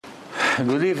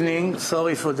Good evening.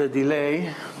 Sorry for the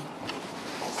delay.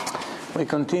 We're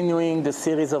continuing the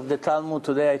series of the Talmud.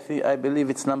 Today I believe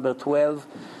it's number 12.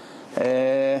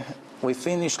 We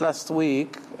finished last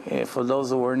week, for those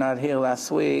who were not here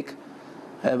last week,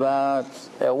 about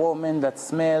a woman that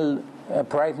smelled, a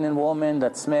pregnant woman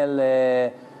that smell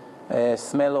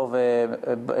of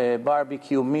a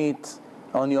barbecue meat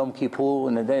on Yom Kippur,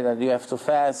 in the day that you have to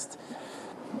fast.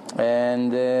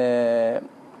 And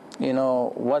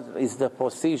what is the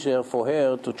procedure for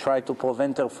her to try to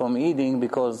prevent her from eating,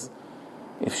 because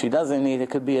if she doesn't eat, it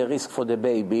could be a risk for the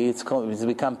baby. It's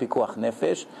become pikuach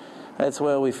nefesh. That's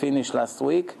where we finished last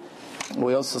week.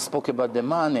 We also spoke about the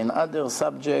man and other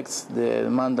subjects, the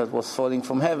man that was falling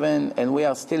from heaven, and we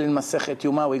are still in Masechet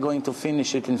Yuma. We're going to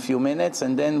finish it in a few minutes,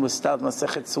 and then we start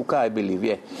Masechet Sukkah, I believe.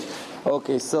 Yeah.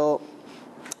 Okay, so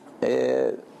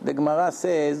the Gemara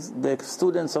says the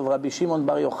students of Rabbi Shimon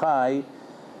Bar Yochai,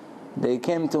 they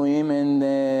came to him and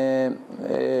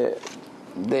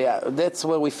that's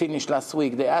where we finished last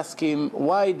week. They asked him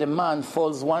why the man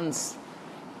falls once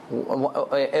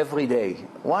every day.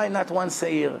 Why not once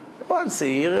a year? Once a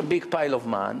year, a big pile of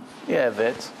man, you have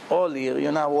it all year.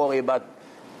 You're not worried about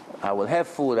I will have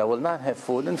food, I will not have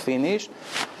food, and finish.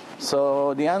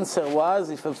 So the answer was,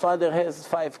 if a father has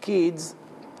 5 kids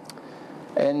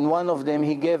and one of them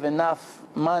he gave enough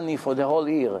money for the whole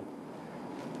year,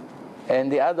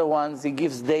 and the other ones he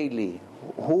gives daily,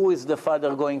 who is the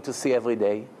father going to see every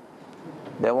day?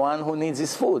 The one who needs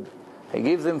his food. He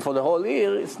gives him for the whole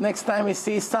year. It's next time he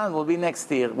sees his son will be next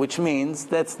year, which means,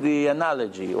 that's the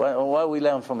analogy. What we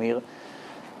learn from here,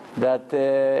 that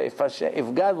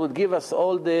if God would give us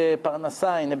all the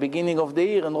parnasah in the beginning of the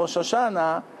year in Rosh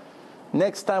Hashanah,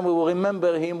 next time we will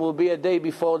remember him will be a day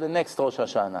before the next Rosh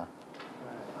Hashanah.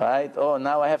 Right? Oh,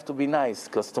 now I have to be nice,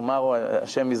 because tomorrow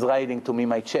Hashem is writing to me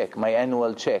my check, my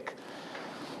annual check.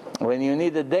 When you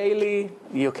need a daily,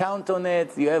 you count on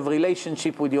it, you have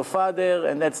relationship with your father,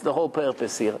 and that's the whole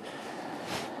purpose here.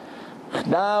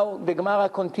 Now, the Gemara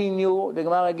continue. The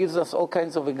Gemara gives us all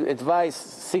kinds of advice,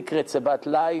 secrets about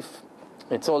life.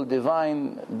 It's all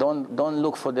divine. Don't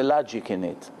look for the logic in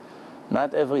it.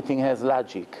 Not everything has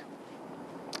logic.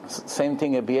 Same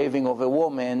thing, a behaving of a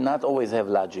woman, not always have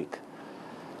logic.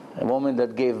 A woman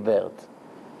that gave birth,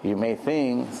 you may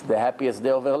think it's the happiest day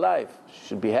of her life. She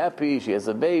should be happy, she has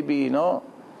a baby,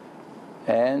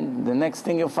 and the next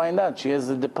thing you find out, she has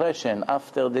a depression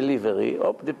after delivery.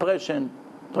 Depression,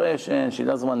 she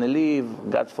doesn't want to leave.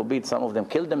 God forbid some of them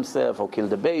kill themselves or kill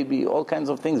the baby, all kinds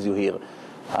of things you hear.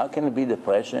 How can it be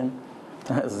depression?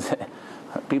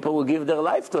 People will give their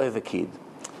life to have a kid.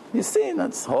 You see,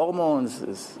 that's hormones,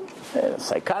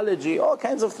 psychology, all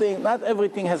kinds of things. Not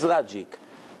everything has logic.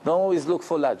 Don't always look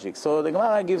for logic. So the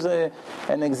Gemara gives an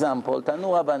example. Tanu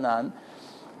Rabbanan,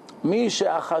 Mi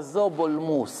she'achazo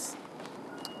bolmus.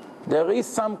 There is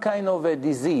some kind of a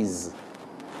disease.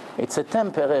 It's a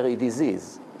temporary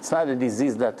disease. It's not a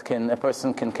disease that a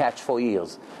person can catch for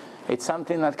years. It's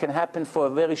something that can happen for a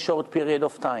very short period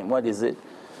of time. What is it?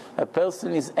 A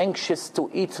person is anxious to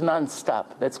eat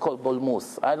non-stop. That's called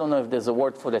bolmus. I don't know if there's a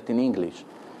word for that in English.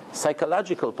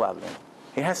 Psychological problem.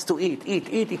 He has to eat.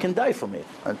 He can die from it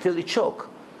until he choke.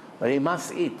 But he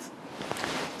must eat.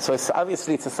 So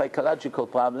obviously it's a psychological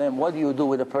problem. What do you do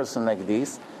with a person like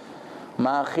this?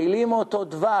 Ma'achilim oto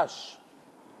dvash.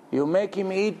 You make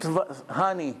him eat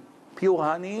honey, pure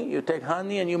honey. You take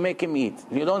honey and you make him eat.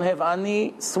 If you don't have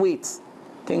honey, sweets,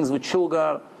 things with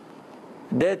sugar.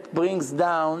 That brings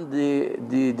down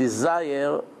the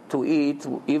desire to eat,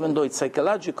 even though it's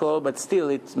psychological, but still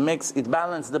it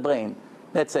balances the brain.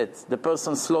 That's it. The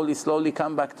person slowly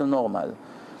come back to normal.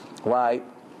 Why?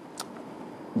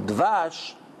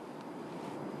 Dvash,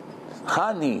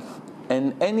 honey,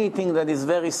 and anything that is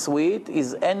very sweet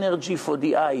is energy for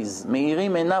the eyes.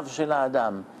 Meirim enav shel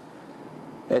ha'adam.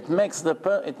 It makes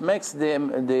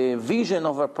the vision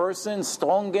of a person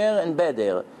stronger and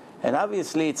better. And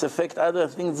obviously it affects other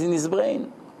things in his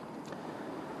brain.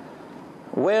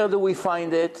 Where do we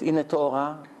find it in the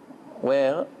Torah?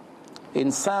 Where? In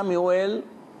Samuel,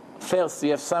 first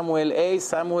you have Samuel A,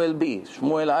 Samuel B,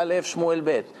 Shmuel Aleph, Shmuel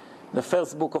Bet. The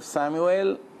first book of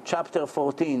Samuel, chapter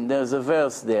 14, there's a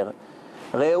verse there.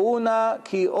 Re'una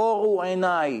ki oru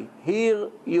enai. Here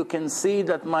you can see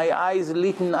that my eyes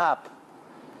lit up,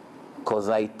 because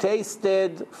I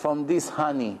tasted from this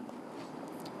honey.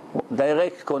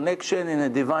 Direct connection in a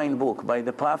divine book by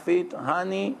the prophet.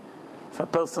 Honey, if a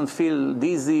person feels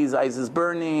dizzy, his eyes is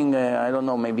burning, I don't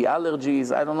know, maybe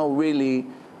allergies, I don't know really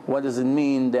what does it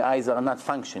mean the eyes are not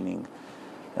functioning.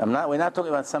 We're not talking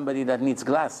about somebody that needs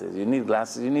glasses. You need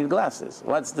glasses.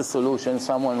 What's the solution?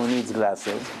 Someone who needs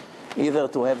glasses. either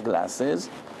to have glasses,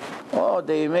 or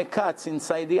they make cuts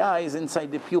inside the eyes,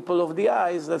 inside the pupil of the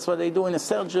eyes. That's what they do in a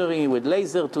surgery with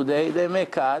laser today. They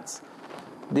make cuts.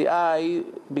 The eye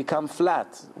become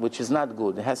flat, which is not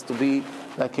good. It has to be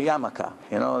like a yarmulke,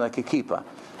 like a kippah.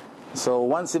 So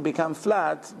once it becomes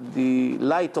flat, the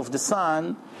light of the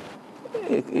sun,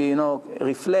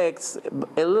 reflects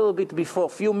a little bit before,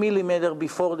 few millimeters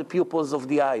before the pupils of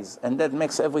the eyes, and that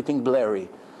makes everything blurry.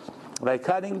 By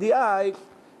cutting the eye,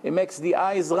 it makes the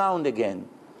eyes round again,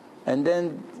 and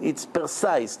then it's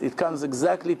precise. It comes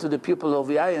exactly to the pupil of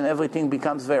the eye, and everything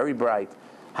becomes very bright.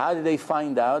 How did they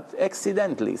find out?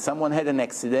 Accidentally. Someone had an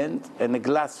accident, and a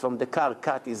glass from the car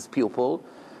cut his pupil.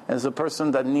 As a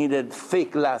person that needed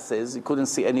thick glasses, he couldn't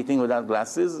see anything without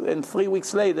glasses. And 3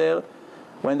 weeks later,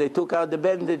 when they took out the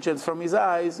bandages from his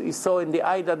eyes, he saw in the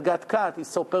eye that got cut, he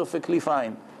saw perfectly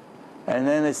fine. And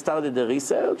then they started the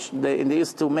research. They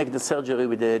used to make the surgery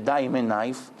with a diamond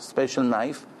knife, special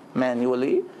knife,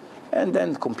 manually. And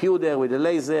then computer with a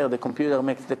laser, the computer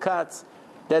makes the cuts.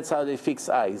 That's how they fix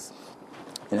eyes.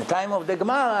 In the time of the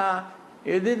Gemara,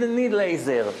 you didn't need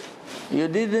laser. You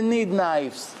didn't need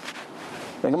knives.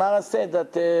 The Gemara said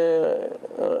that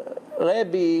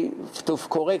Rabbi, to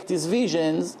correct his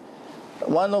visions,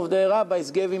 one of the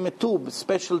rabbis gave him a tube,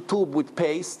 special tube with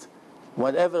paste,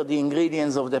 whatever the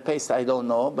ingredients of the paste, I don't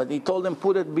know, but he told him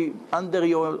put it under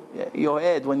your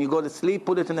head. When you go to sleep,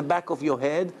 put it in the back of your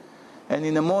head, and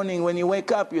in the morning when you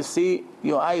wake up, you see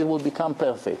your eyes will become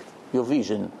perfect, your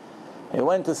vision. He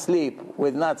went to sleep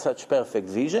with not such perfect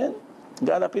vision,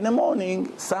 got up in the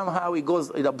morning, somehow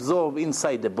it absorbs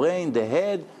inside the brain, the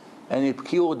head, and it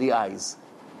cured the eyes.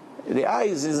 The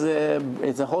eyes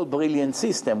is a whole brilliant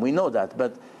system, we know that,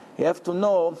 but you have to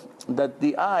know that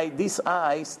this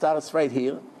eye starts right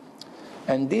here,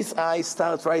 and this eye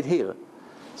starts right here.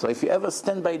 So if you ever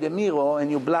stand by the mirror and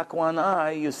you block one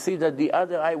eye, you see that the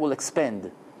other eye will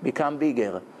expand, become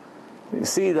bigger. You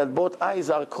see that both eyes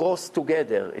are crossed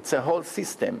together. It's a whole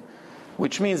system,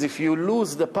 which means if you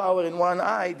lose the power in one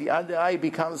eye, the other eye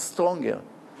becomes stronger.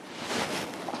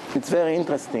 It's very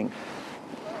interesting.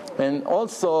 And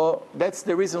also, that's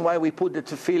the reason why we put the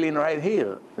tefillin right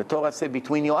here. The Torah says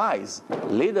between your eyes.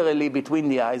 Literally between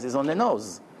the eyes is on the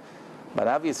nose. But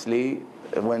obviously,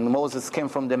 when Moses came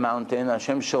from the mountain,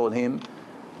 Hashem showed him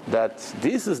that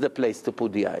this is the place to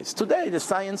put the eyes. Today, the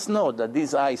science knows that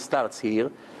this eye starts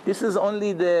here. This is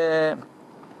only the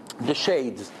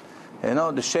shades.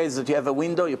 The shades that you have a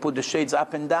window, you put the shades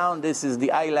up and down. This is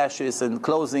the eyelashes and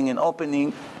closing and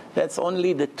opening. That's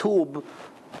only the tube.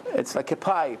 It's like a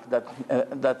pipe that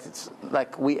it's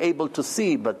like we're able to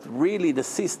see, but really the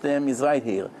system is right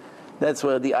here. That's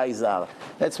where the eyes are.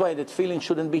 That's why the tefillin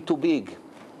shouldn't be too big.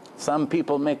 Some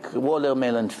people make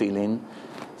watermelon tefillin.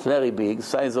 It's very big,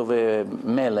 size of a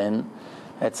melon.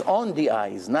 It's on the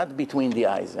eyes, not between the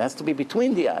eyes. It has to be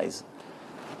between the eyes.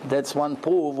 That's one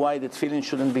proof why the tefillin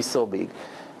shouldn't be so big.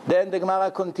 Then the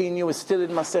Gemara continues, still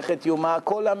in Masechet Yoma,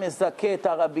 Kol HaMezakeh et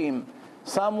HaRabim.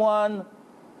 Someone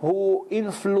who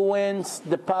influenced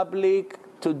the public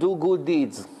to do good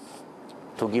deeds,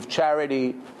 to give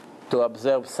charity, to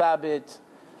observe Sabbath,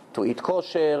 to eat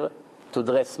kosher, to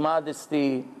dress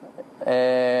modesty,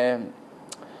 he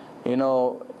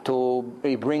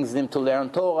brings them to learn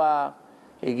Torah,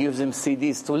 he gives them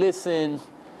CDs to listen,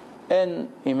 and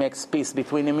he makes peace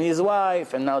between him and his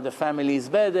wife, and now the family is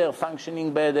better,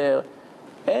 functioning better.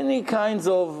 Any kinds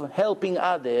of helping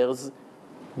others,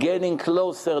 getting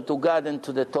closer to God and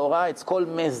to the Torah, it's called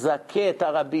Mezakeh et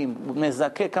HaRabim.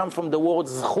 Mezakeh comes from the word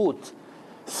zchut.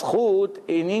 Zchut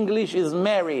in English is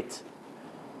merit.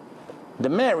 The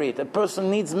merit, a person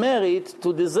needs merit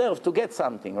to deserve to get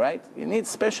something, right? He needs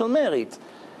special merit.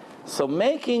 So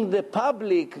making the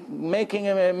public, making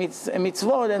a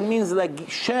mitzvah, that means like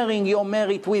sharing your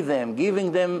merit with them,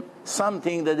 giving them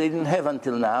something that they didn't have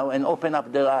until now, and open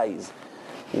up their eyes.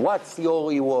 What's your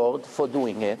reward for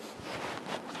doing it?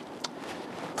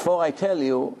 Before I tell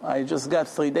you, I just got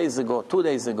 2 days ago,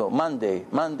 Monday,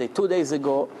 2 days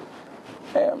ago,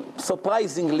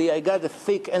 surprisingly, I got a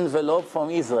thick envelope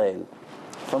from Israel,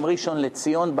 from Rishon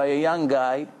LeZion, by a young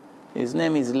guy. His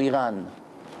name is Liran,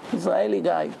 Israeli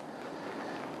guy.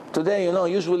 Today,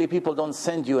 usually people don't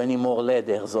send you any more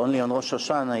letters. Only on Rosh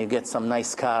Hashanah you get some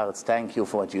nice cards, thank you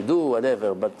for what you do,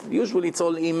 whatever. But usually it's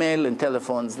all email and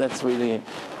telephones. That's really,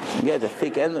 you get a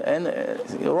thick, and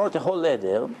he wrote a whole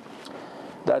letter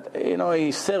that,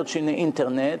 he searched in the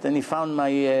internet and he found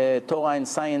my Torah and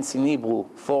Science in Hebrew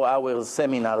 4 hours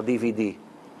seminar DVD.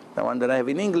 The one that I have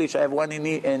in English, I have one in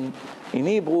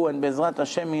Hebrew, and Bezrat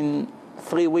Hashem in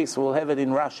 3 weeks we'll have it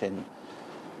in Russian.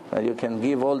 You can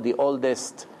give all the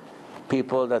oldest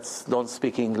people that don't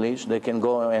speak English. They can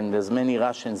go, and there's many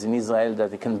Russians in Israel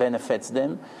that it can benefit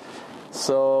them.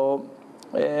 So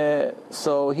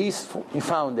he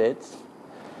found it,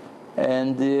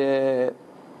 and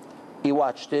he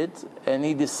watched it, and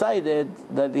he decided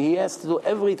that he has to do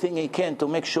everything he can to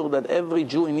make sure that every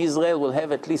Jew in Israel will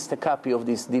have at least a copy of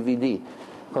this DVD,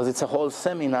 because it's a whole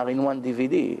seminar in one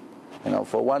DVD.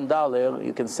 For $1,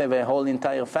 you can save a whole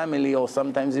entire family, or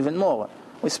sometimes even more.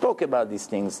 We spoke about these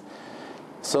things.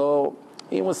 So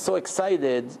he was so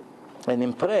excited and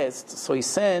impressed, so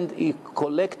he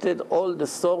collected all the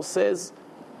sources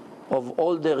of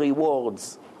all the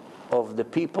rewards of the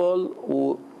people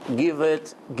who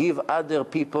give other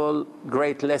people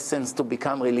great lessons to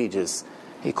become religious.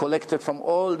 He collected from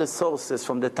all the sources,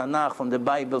 from the Tanakh, from the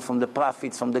Bible, from the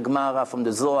prophets, from the Gemara, from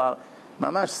the Zohar.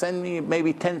 Mamash sent me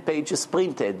maybe 10 pages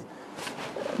printed.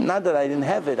 Not that I didn't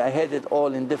have it, I had it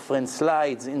all in different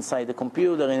slides inside the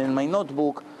computer and in my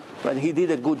notebook, but he did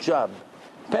a good job.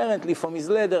 Apparently from his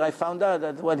letter I found out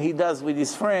that what he does with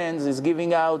his friends is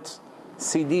giving out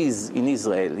CDs in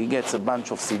Israel. He gets a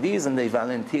bunch of CDs and they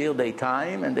volunteer their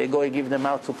time and they go and give them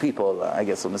out to people, I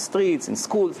guess on the streets, in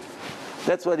schools.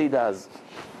 That's what he does.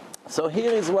 So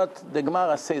here is what the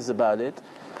Gemara says about it.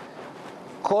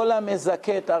 Kol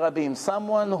hamezaket harabim,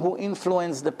 someone who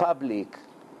influenced the public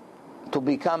to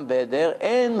become better,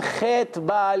 en chet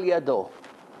ba'al yado.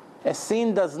 A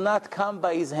sin does not come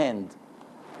by his hand.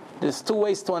 There's two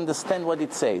ways to understand what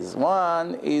it says.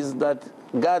 One is that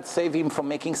God saved him from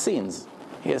making sins.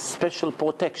 He has special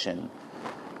protection,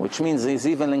 which means his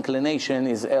evil inclination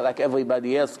is like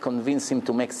everybody else, convince him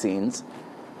to make sins.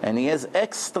 And he has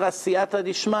extra siyata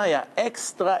dishmaya,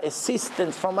 extra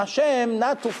assistance from Hashem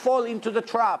not to fall into the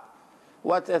trap.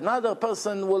 What another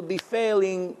person will be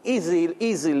failing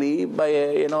easily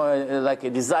by like a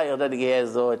desire that he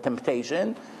has or a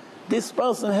temptation, this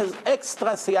person has extra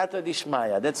siyata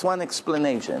dishmaya. That's one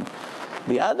explanation.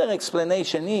 The other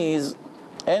explanation is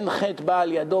en chet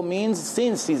ba'al yado means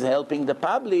since he's helping the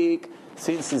public,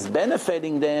 since he's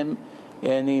benefiting them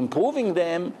and improving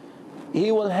them,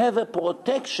 he will have a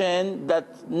protection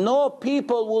that no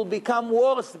people will become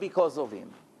worse because of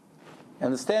him.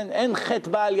 Understand? En chet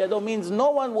ba'al yado means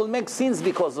no one will make sins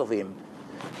because of him.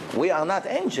 We are not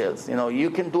angels. You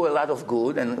can do a lot of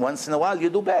good and once in a while you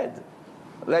do bad.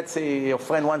 Let's say your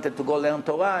friend wanted to go learn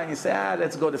Torah and you say,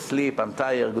 let's go to sleep, I'm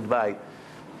tired, goodbye.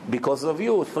 Because of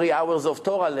you, 3 hours of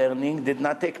Torah learning did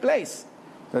not take place.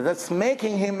 So that's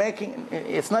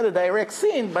it's not a direct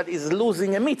sin, but he's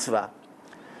losing a mitzvah.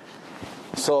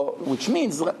 So, which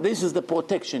means this is the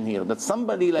protection here, that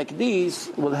somebody like this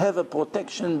will have a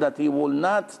protection that he will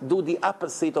not do the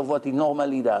opposite of what he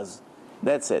normally does.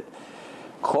 That's it.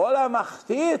 Kol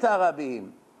hamachti et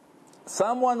harabim,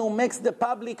 someone who makes the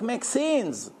public make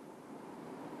sins.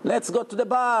 Let's go to the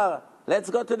bar. Let's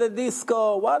go to the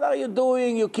disco. What are you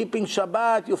doing? You keeping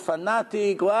Shabbat? You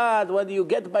fanatic? What do you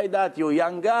get by that? You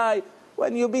young guy.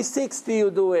 When you be 60,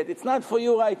 you do it. It's not for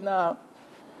you right now.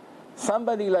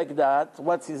 Somebody like that,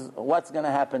 what's going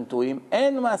to happen to him?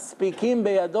 En maspikim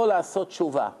beyado la'asot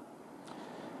tshuva.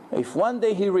 If one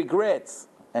day he regrets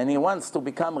and he wants to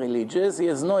become religious, he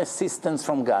has no assistance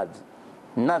from God.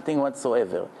 Nothing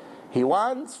whatsoever. He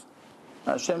wants,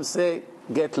 Hashem say,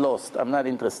 get lost. I'm not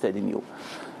interested in you.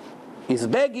 He's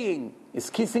begging, he's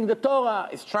kissing the Torah,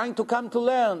 he's trying to come to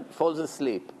learn, falls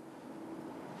asleep.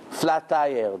 Flat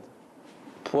tired.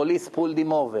 Police pulled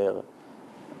him over.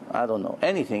 I don't know,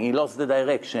 anything. He lost the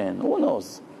direction. Who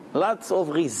knows? Lots of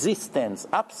resistance,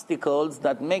 obstacles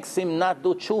that makes him not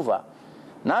do tshuva.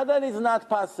 Not that it's not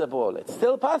possible. It's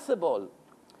still possible.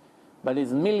 But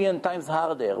it's 1,000,000 times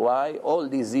harder. Why? All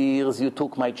these years you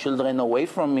took my children away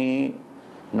from me.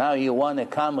 Now you want to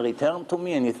come return to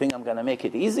me and you think I'm going to make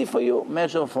it easy for you?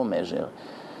 Measure for measure.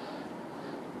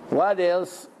 What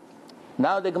else?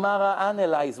 Now the Gemara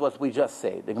analyze what we just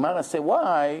said. The Gemara say,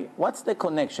 why? What's the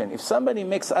connection? If somebody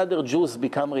makes other Jews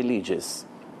become religious,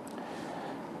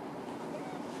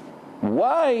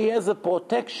 why he has a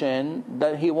protection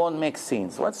that he won't make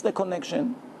sins? What's the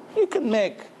connection? You can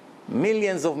make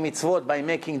millions of mitzvot by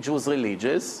making Jews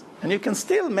religious, and you can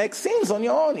still make sins on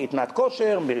your own. Eat not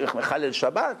kosher, mechalel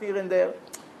Shabbat here and there.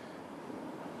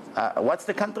 What's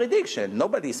the contradiction?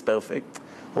 Nobody is perfect.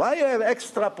 Why you have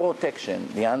extra protection?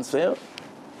 The answer,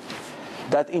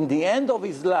 that in the end of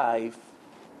his life,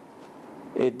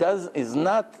 it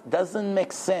doesn't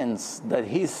make sense that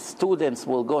his students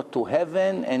will go to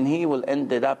heaven and he will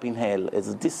end up in hell.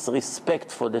 It's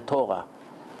disrespect for the Torah.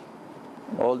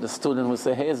 All the students will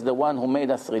say, here's the one who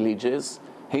made us religious.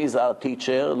 He's our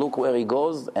teacher. Look where he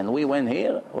goes, and we went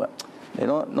here. Well,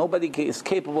 nobody is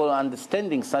capable of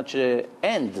understanding such an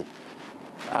end.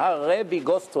 Our Rebbe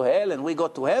goes to hell and we go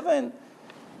to heaven.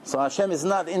 So Hashem is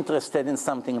not interested in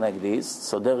something like this.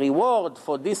 So the reward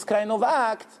for this kind of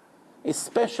act is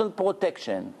special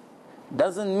protection.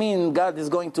 Doesn't mean God is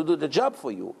going to do the job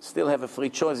for you. Still have a free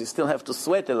choice. You still have to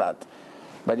sweat a lot.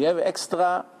 But you have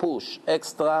extra push,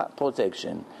 extra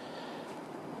protection.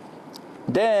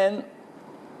 Then,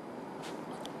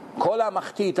 Kol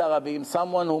HaMachti Arabim,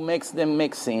 someone who makes them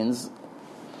make sins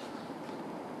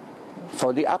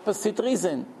for the opposite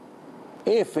reason.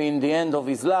 If in the end of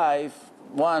his life,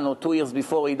 1 or 2 years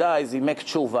before he dies, he makes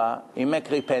tshuva, he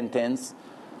makes repentance,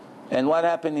 and what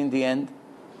happened in the end?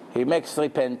 He makes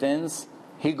repentance,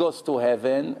 he goes to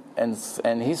heaven,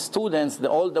 and his students,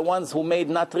 all the ones who made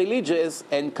not religious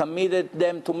and committed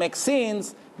them to make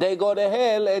sins, they go to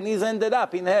hell, and he's ended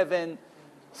up in heaven.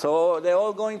 So they're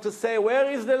all going to say, where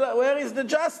is the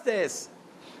justice?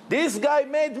 This guy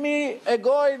made me a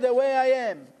goy the way I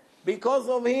am. Because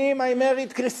of him I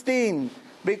married Christine.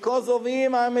 Because of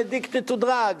him I'm addicted to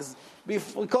drugs.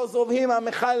 Because of him I'm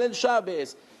Mechalel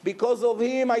Shabbos. Because of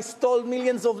him I stole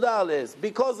millions of dollars.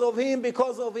 Because of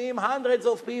him, hundreds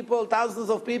of people, thousands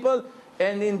of people.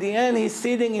 And in the end he's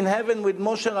sitting in heaven with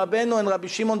Moshe Rabbeinu and Rabbi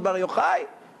Shimon Bar Yochai.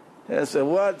 So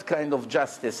what kind of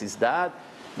justice is that?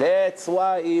 That's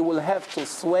why he will have to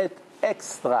sweat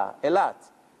extra, a lot,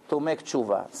 to make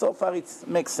tshuva. So far it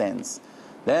makes sense.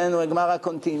 Then the Gemara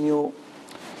continue.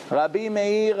 Rabbi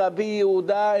Meir, Rabbi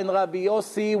Yehuda, and Rabbi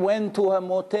Yossi went to a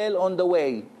motel on the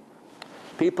way.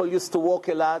 People used to walk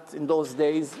a lot in those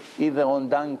days, either on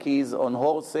donkeys, on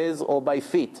horses, or by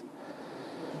feet.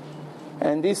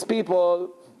 And these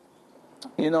people,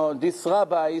 these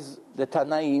rabbis, the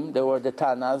Tanaim, they were the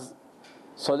Tanas,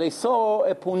 so they saw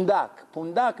a pundak.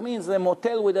 Pundak means a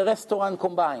motel with a restaurant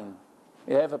combined.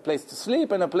 You have a place to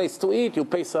sleep and a place to eat, you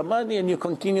pay some money, and you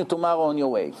continue tomorrow on your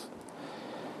way.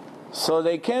 So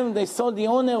they saw the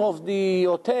owner of the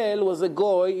hotel was a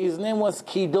goy, his name was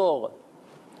Kidor.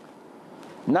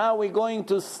 Now we're going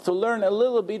to learn a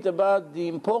little bit about the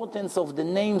importance of the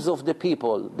names of the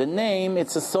people. The name,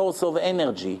 it's a source of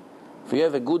energy. If you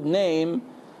have a good name,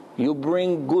 you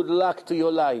bring good luck to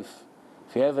your life.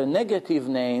 If you have a negative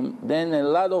name, then a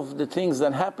lot of the things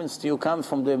that happens to you come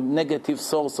from the negative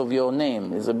source of your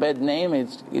name. It's a bad name,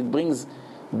 it brings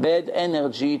bad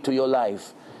energy to your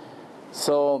life.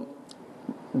 So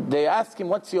they ask him,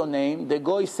 what's your name? The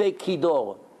guy say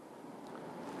Kidor.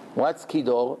 What's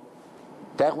Kidor?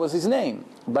 That was his name.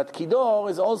 But Kidor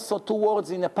is also 2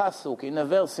 words in a pasuk, in a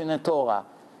verse in the Torah.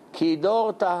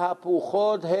 Kidor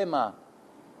tahapuchod hema.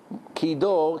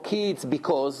 Kidor, ki it's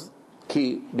because,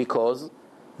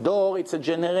 Dor it's a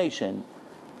generation.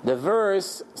 The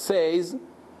verse says,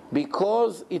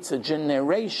 because it's a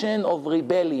generation of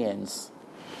rebellions.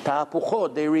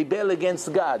 Tahapuchod, they rebel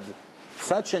against God.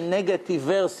 Such a negative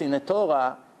verse in the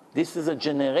Torah, this is a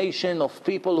generation of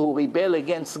people who rebel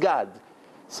against God.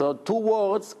 So 2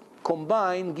 words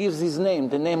combined gives his name,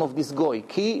 the name of this goy.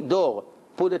 Kidor.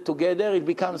 Put it together, it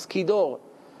becomes Kidor.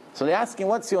 So they ask him,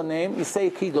 what's your name? He say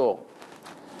Kidor.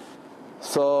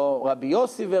 So Rabbi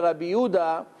Yossi and Rabbi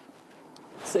Yehuda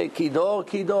say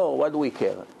Kidor, what do we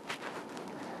care?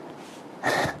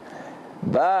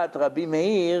 But Rabbi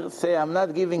Meir say, I'm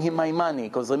not giving him my money,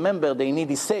 because remember, they need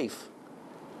his safe.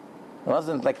 It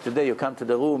wasn't like today, you come to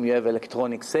the room, you have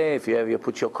electronic safe, you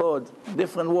put your code,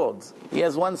 different words. He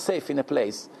has one safe in a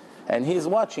place, and he's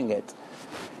watching it.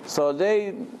 So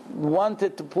they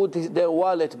wanted to put their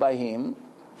wallet by him.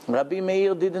 Rabbi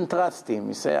Meir didn't trust him.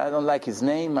 He said, I don't like his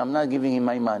name, I'm not giving him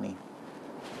my money.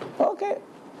 Okay.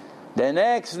 The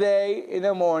next day, in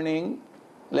the morning,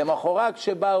 למחרת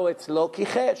שבאו אצלו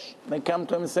כיחש. They come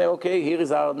to him and say, okay, here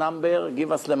is our number,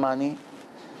 give us the money.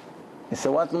 He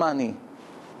said, what money?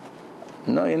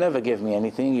 No, you never gave me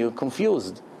anything, you're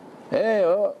confused.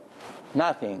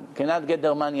 Nothing. Cannot get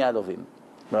their money out of him.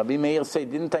 Rabbi Meir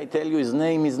said, didn't I tell you his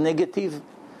name is negative?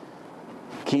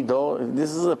 Kidor,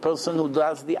 this is a person who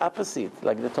does the opposite,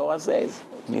 like the Torah says.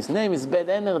 His name is bad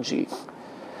energy.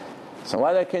 So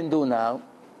what I can do now,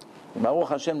 Baruch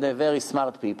Hashem, they're very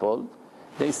smart people.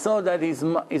 They saw that his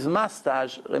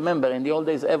mustache, remember, in the old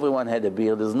days everyone had a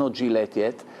beard, there's no Gillette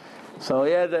yet. So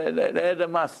they had a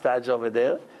mustache over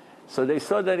there. So they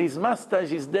saw that his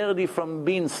mustache is dirty from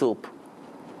bean soup.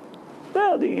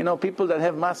 Dirty, people that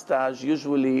have mustache,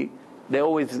 usually they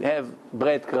always have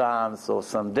breadcrumbs or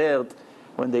some dirt.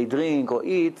 When they drink or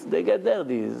eat, they get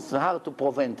dirty. It's hard to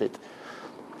prevent it.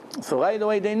 So right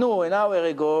away they knew, an hour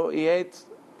ago he ate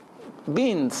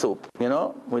bean soup,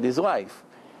 with his wife.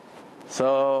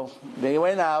 So they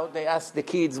went out, they asked the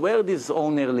kids, where this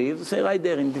owner lives? They say, right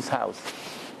there in this house.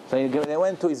 So they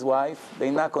went to his wife,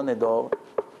 they knock on the door.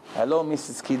 Hello,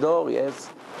 Mrs. Kidor, yes.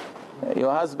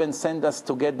 Your husband sent us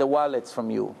to get the wallets from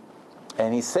you.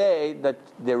 And he said that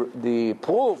the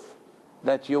proof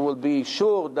that you will be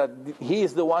sure that he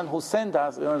is the one who sent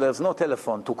us, there's no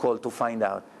telephone to call to find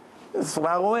out. It's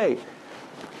far away.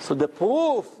 So the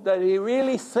proof that he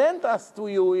really sent us to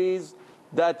you is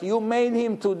that you made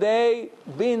him today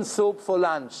bean soup for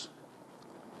lunch.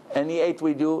 And he ate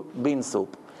with you bean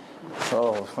soup.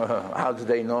 So how do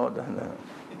they know?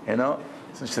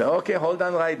 So she said, okay, hold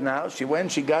on right now. She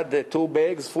went, she got the 2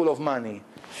 bags full of money.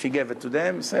 She gave it to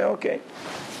them, say, okay.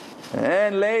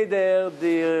 And later,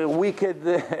 the wicked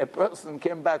person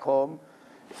came back home.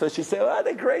 So she said, what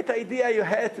a great idea you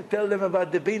had to tell them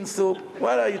about the bean soup.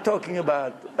 What are you talking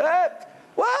about?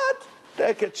 What?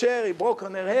 Take a chair, he broke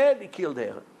on her head, he killed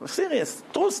her. Serious,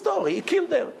 true story, he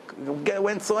killed her.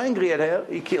 Went so angry at her,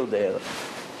 he killed her.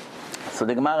 So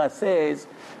the Gemara says,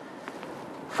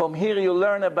 from here you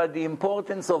learn about the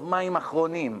importance of mayim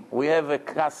achronim. We have a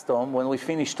custom, when we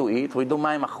finish to eat, we do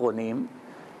mayim achronim.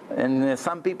 And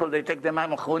some people, they take the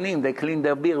mayim achronim, they clean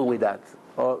their beer with that.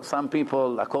 Or some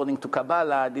people, according to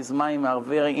Kabbalah, these mayim are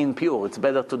very impure. It's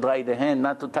better to dry the hand,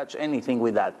 not to touch anything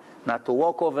with that, not to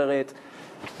walk over it.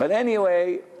 But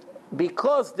anyway,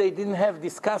 because they didn't have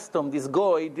this custom, this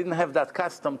goy didn't have that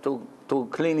custom to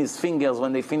clean his fingers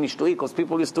when they finished to eat, because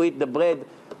people used to eat the bread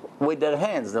with their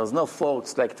hands. There was no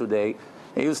forks like today.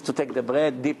 They used to take the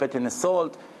bread, dip it in the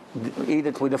salt, eat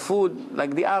it with the food,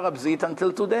 like the Arabs eat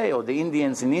until today, or the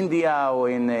Indians in India or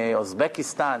in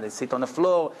Uzbekistan. They sit on the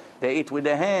floor, they eat with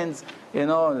their hands.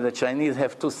 The Chinese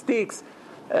have 2 sticks.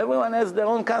 Everyone has their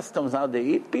own customs how they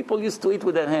eat. People used to eat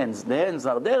with their hands. The hands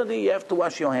are dirty, you have to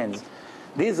wash your hands.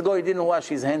 This guy didn't wash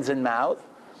his hands and mouth.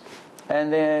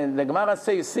 And the Gemara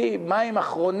says, you see, mayim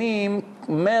achronim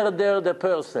murder the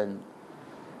person.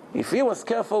 If he was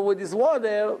careful with his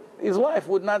water, his wife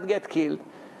would not get killed.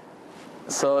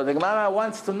 So the Gemara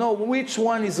wants to know which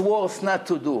one is worse not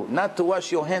to do. Not to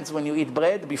wash your hands when you eat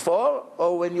bread before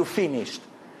or when you finished.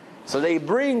 So they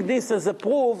bring this as a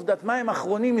proof that mayim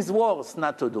achronim is worse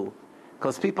not to do.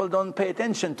 Because people don't pay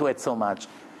attention to it so much.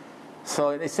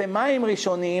 So they say mayim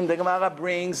rishonim, the Gemara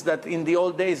brings that in the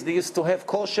old days they used to have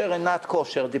kosher and not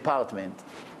kosher department.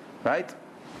 Right?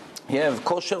 You have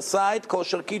kosher side,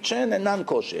 kosher kitchen, and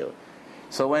non-kosher.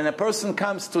 So when a person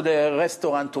comes to the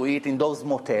restaurant to eat in those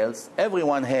motels,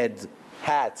 everyone had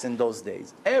hats in those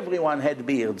days. Everyone had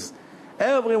beards.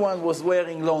 Everyone was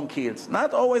wearing long kilts.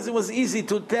 Not always it was easy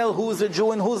to tell who's a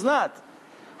Jew and who's not.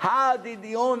 How did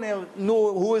the owner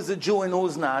know who is a Jew and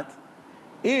who's not?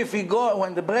 If he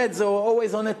when the breads are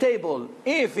always on the table,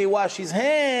 if he wash his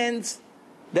hands,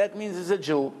 that means he's a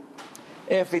Jew.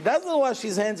 If he doesn't wash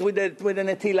his hands with a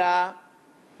netilah,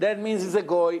 that means he's a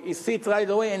goy. He sits right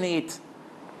away and eat.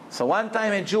 So one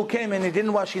time a Jew came and he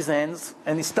didn't wash his hands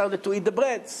and he started to eat the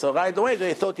bread. So right away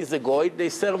they thought he's a goy. They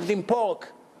served him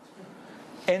pork.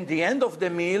 And the end of the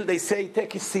meal, they say,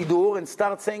 take his sidur and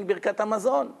start saying Birkat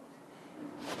Hamazon.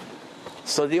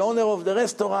 So the owner of the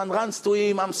restaurant runs to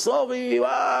him, I'm sorry,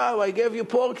 wow, I gave you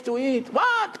pork to eat.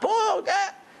 What? Pork?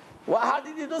 Well, how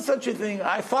did you do such a thing?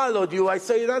 I followed you, I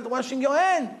saw you not washing your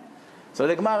hand. So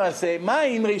the Gemara says,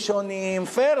 mayim rishonim,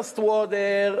 first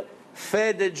water,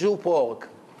 fed the Jew pork.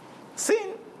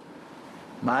 Sin.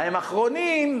 Mayim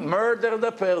achronim, murder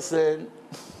the person.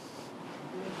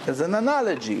 As an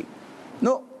analogy.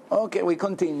 No, okay, we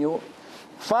continue.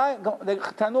 The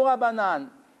Tanur Abanan.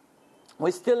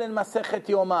 We're still in Masechet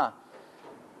Yoma.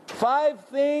 5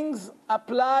 things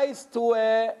applies to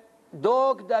a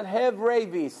dog that have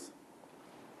rabies.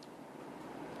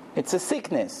 It's a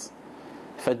sickness.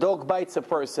 If a dog bites a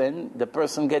person, the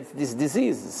person gets this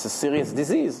disease. It's a serious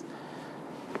disease.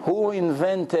 Who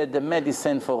invented the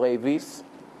medicine for rabies?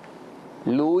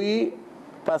 Louis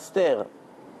Pasteur.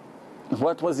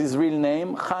 What was his real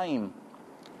name? Chaim.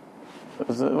 It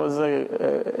was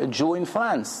a Jew in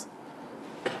France.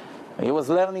 He was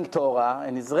learning Torah,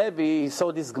 and his Rebbe, he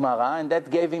saw this Gemara, and that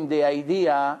gave him the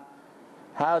idea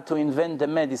how to invent the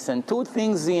medicine. 2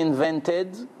 things he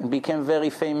invented, and became very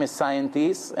famous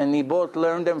scientists, and he both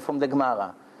learned them from the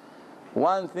Gemara.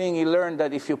 One thing he learned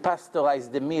that if you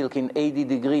pasteurize the milk in 80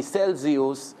 degrees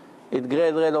Celsius, it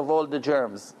gets rid of all the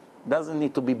germs. Doesn't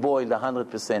need to be boiled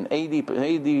 100%.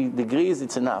 80 degrees,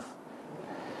 it's enough.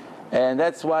 And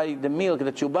that's why the milk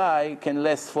that you buy can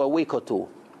last for a week or 2.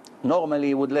 Normally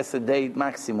it would last a day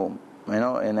maximum,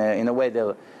 in a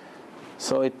weather.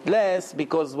 So it lasts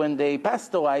because when they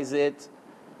pasteurize it,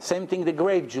 same thing the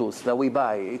grape juice that we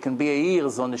buy. It can be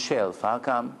years on the shelf. How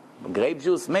come? Grape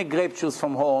juice, make grape juice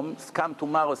from home. Come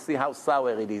tomorrow, see how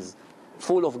sour it is.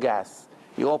 Full of gas.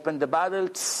 You open the bottle,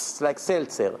 it's like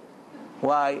seltzer.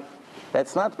 Why?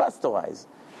 That's not pasteurized.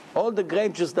 All the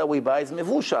grape juice that we buy is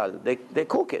mevushal. They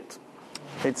cook it.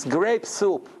 It's grape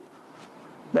soup.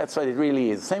 That's what it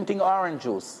really is. Same thing, orange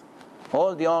juice.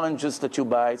 All the orange juice that you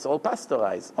buy, it's all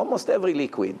pasteurized. Almost every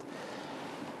liquid.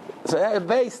 So that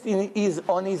based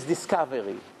on his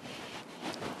discovery.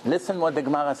 Listen what the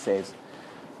Gemara says.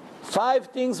 5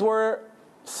 things were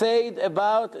said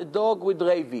about a dog with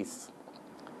rabies.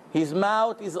 His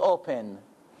mouth is open.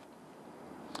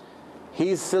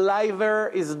 His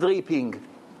saliva is dripping.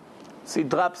 See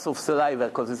drops of saliva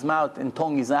because his mouth and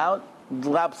tongue is out.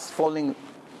 Drops falling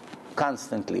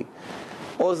constantly.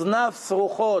 Oznav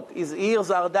sruchot, his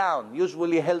ears are down.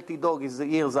 Usually a healthy dog, his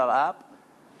ears are up.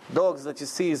 Dogs that you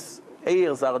see his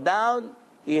ears are down,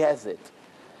 he has it.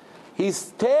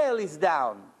 His tail is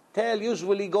down. Tail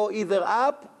usually go either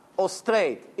up or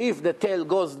straight. If the tail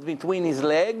goes between his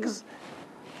legs,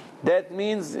 that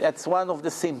means that's one of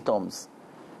the symptoms.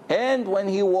 And when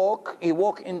he walk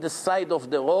in the side of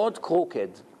the road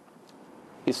crooked.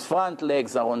 His front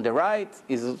legs are on the right,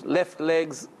 his left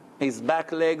legs, his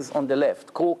back legs on the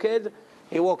left, crooked.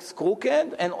 He walks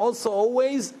crooked, and also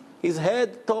always his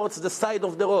head towards the side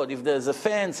of the road. If there's a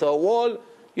fence or a wall,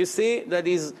 you see that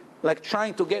he's like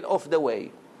trying to get off the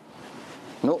way.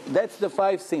 No, that's the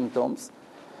 5 symptoms.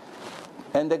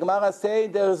 And the Gemara say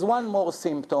there is one more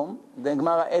symptom. The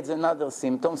Gemara adds another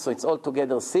symptom, so it's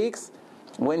altogether 6.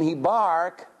 When he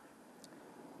bark,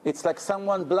 it's like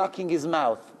someone blocking his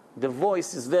mouth. The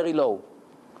voice is very low.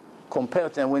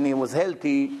 Compared to when he was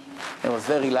healthy, it was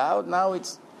very loud. Now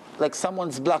it's like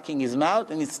someone's blocking his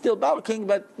mouth, and it's still barking,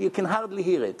 but you can hardly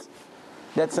hear it.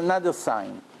 That's another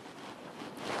sign.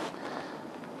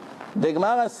 The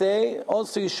Gemara say,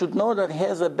 also you should know that he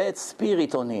has a bad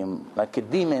spirit on him, like a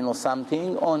demon or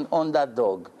something on that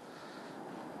dog.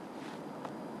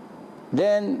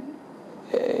 Then,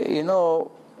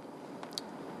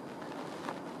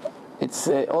 it's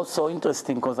also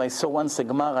interesting because I saw once a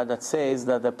Gemara that says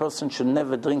that a person should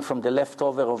never drink from the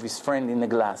leftover of his friend in a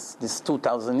glass. This is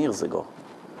 2,000 years ago.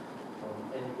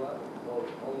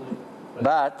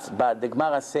 But the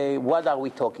Gemara say, what are we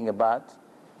talking about?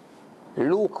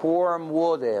 Lukewarm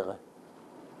water.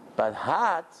 But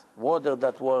hot water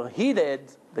that were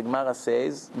heated, the Gemara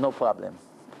says, no problem.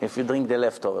 If you drink the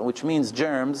leftover, which means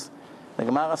germs. The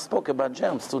Gemara spoke about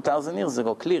germs 2,000 years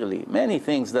ago, clearly. Many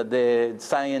things that the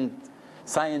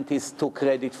scientists took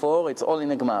credit for, it's all in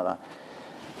the Gemara.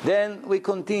 Then we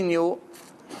continue.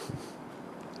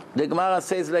 The Gemara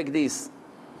says like this.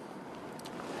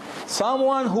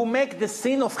 Someone who make the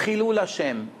sin of Chilul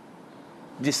Hashem,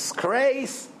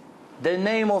 disgrace the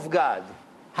name of God.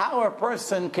 How a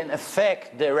person can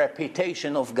affect the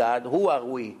reputation of God? Who are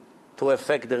we to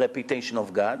affect the reputation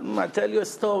of God? I'll tell you a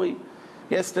story.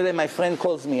 Yesterday my friend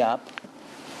calls me up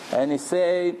and he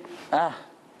said,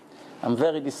 I'm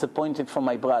very disappointed for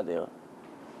my brother.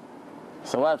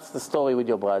 So what's the story with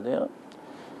your brother?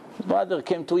 His brother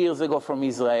came 2 years ago from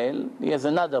Israel. He has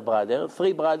another brother,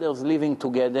 3 brothers living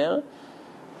together,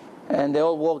 and they're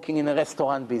all working in a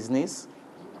restaurant business.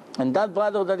 And that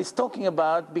brother that he's talking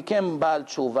about became Baal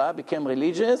Tshuva, became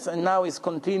religious, and now he's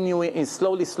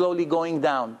slowly going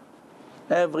down.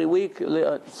 Every week,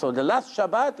 so the last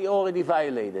Shabbat he already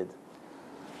violated.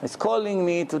 He's calling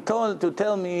me to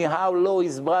tell me how low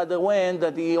his brother went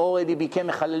that he already became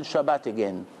a Chalil Shabbat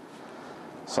again.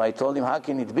 So I told him, how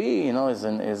can it be?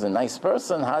 He's a nice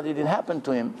person. How did it happen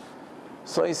to him?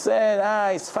 So he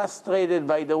said, he's frustrated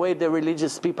by the way the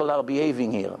religious people are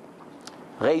behaving here.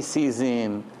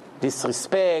 Racism,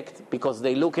 disrespect, because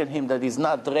they look at him that he's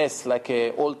not dressed like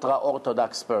an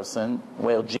ultra-Orthodox person,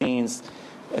 wear jeans,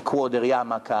 a quarter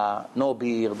yarmulke, no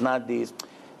beard, not this.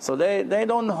 So they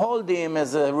don't hold him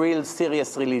as a real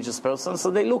serious religious person, so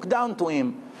they look down to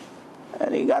him.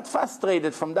 And he got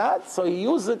frustrated from that, so he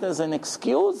used it as an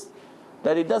excuse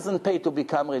that it doesn't pay to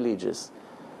become religious.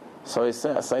 So I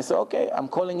said, okay, I'm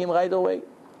calling him right away.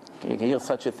 You can hear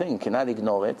such a thing, cannot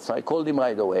ignore it. So I called him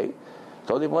right away.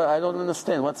 Told him, well, I don't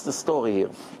understand, what's the story here?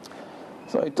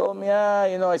 So he told me,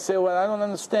 I said, well, I don't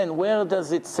understand. Where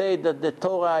does it say that the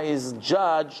Torah is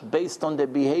judged based on the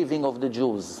behaving of the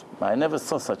Jews? I never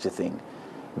saw such a thing.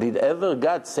 Did ever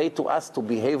God say to us to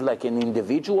behave like an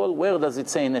individual? Where does it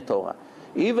say in the Torah?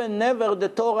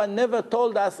 The Torah never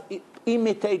told us,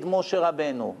 imitate Moshe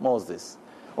Rabbeinu, Moses,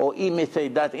 or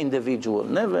imitate that individual.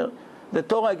 Never. The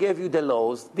Torah gave you the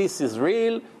laws. This is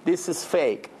real, this is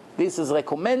fake. This is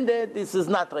recommended, this is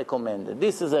not recommended.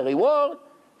 This is a reward,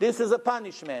 this is a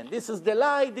punishment. This is the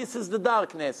light, this is the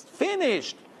darkness.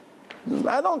 Finished.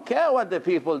 I don't care what the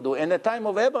people do. In the time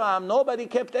of Abraham, nobody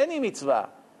kept any mitzvah.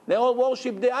 They all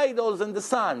worshipped the idols and the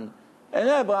sun. And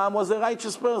Abraham was a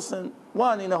righteous person,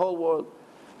 one in the whole world.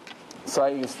 So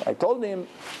I told him,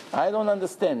 I don't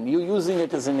understand. You using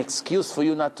it as an excuse for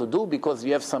you not to do because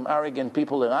you have some arrogant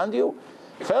people around you?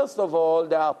 First of all,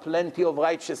 there are plenty of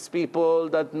righteous people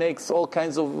that makes all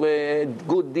kinds of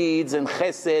good deeds and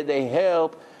chesed. They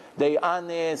help, they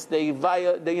honest, they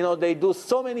do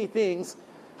so many things.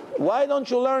 Why don't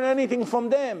you learn anything from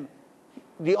them?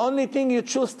 The only thing you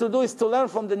choose to do is to learn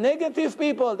from the negative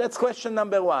people. That's question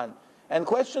number one. And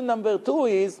question number two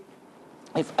is,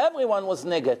 if everyone was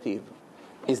negative,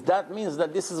 is that means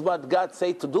that this is what God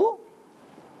said to do?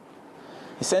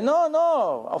 He said,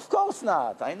 no, of course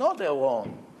not. I know they're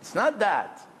wrong. It's not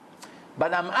that.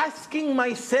 But I'm asking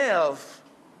myself,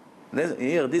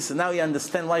 now you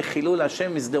understand why Chilul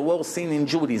Hashem is the worst sin in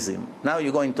Judaism. Now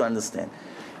you're going to understand.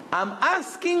 I'm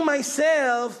asking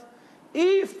myself,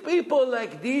 if people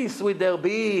like this with their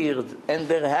beard and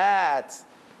their hats,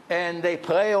 and they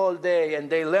pray all day, and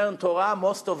they learn Torah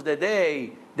most of the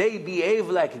day, they behave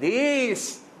like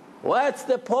this, what's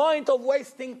the point of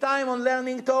wasting time on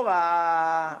learning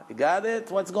Torah? You got it?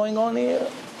 What's going on here?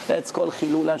 That's called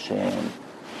Chilul Hashem.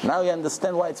 Now you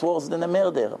understand why it's worse than a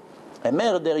murder. A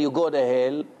murder, you go to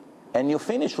hell, and you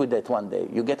finish with that one day.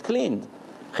 You get cleaned.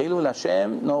 Chilul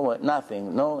Hashem,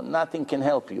 nothing can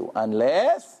help you.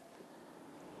 Unless,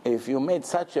 if you made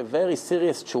such a very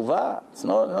serious tshuva, it's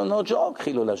no joke,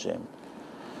 Chilul Hashem.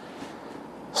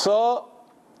 So,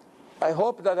 I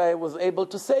hope that I was able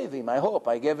to save him. I hope.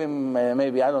 I gave him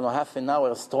maybe, half an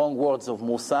hour strong words of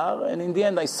Musar, and in the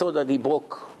end I saw that he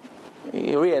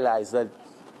realized that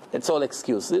it's all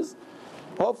excuses.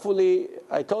 Hopefully,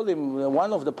 I told him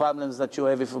one of the problems that you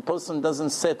have, if a person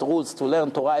doesn't set rules to learn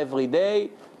Torah every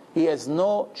day, he has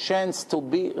no chance to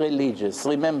be religious.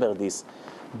 Remember this.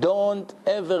 Don't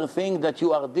ever think that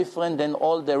you are different than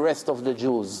all the rest of the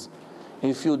Jews.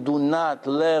 If you do not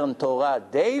learn Torah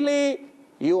daily,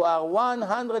 you are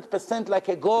 100% like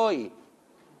a goy.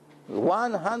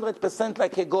 100%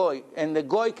 like a goy. And the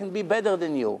goy can be better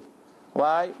than you.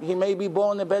 Why? He may be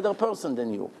born a better person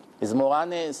than you. He's more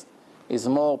honest, he's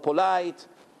more polite,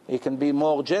 he can be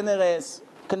more generous.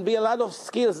 Can be a lot of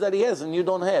skills that he has and you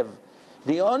don't have.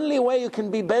 The only way you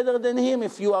can be better than him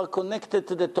if you are connected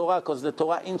to the Torah, because the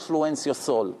Torah influences your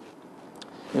soul.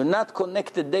 You're not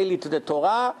connected daily to the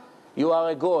Torah, you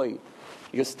are a goy.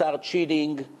 You start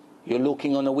cheating, you're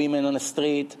looking on a woman on the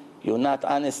street, you're not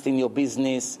honest in your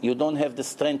business, you don't have the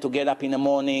strength to get up in the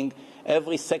morning,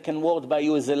 every second word by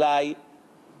you is a lie.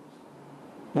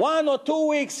 1 or 2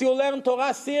 weeks you learn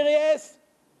Torah serious,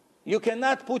 you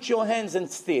cannot put your hands and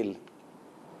steal.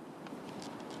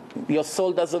 Your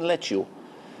soul doesn't let you.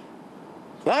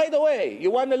 Right away,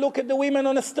 you want to look at the women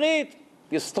on the street,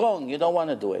 you're strong, you don't want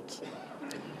to do it.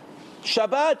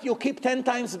 Shabbat, you keep 10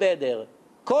 times better.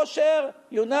 Kosher,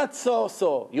 you're not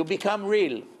so. You become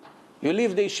real. You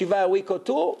leave the yeshiva a week or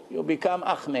two, you become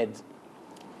Ahmed.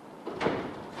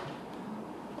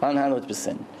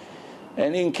 100%.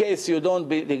 And in case you don't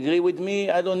agree with me,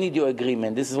 I don't need your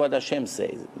agreement. This is what Hashem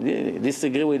says.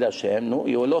 Disagree with Hashem, no,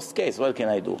 you're a lost case. What can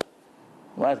I do?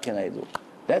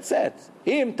 That's it.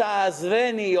 Im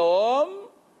ta'azveni yom,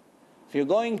 if you're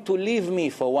going to leave me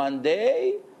for 1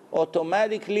 day,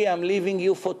 automatically I'm leaving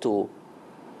you for 2.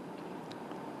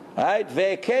 Right?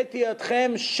 Ve'eketi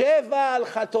atchem sheva al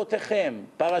chatotechem.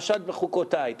 Parashat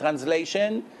Bechukotai.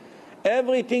 Translation: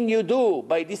 everything you do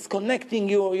by disconnecting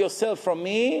yourself from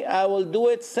me, I will do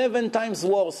it 7 times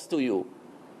worse to you.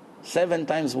 7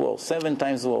 times worse. 7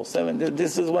 times worse.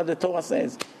 This is what the Torah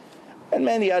says. And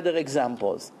many other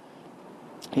examples.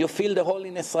 You feel the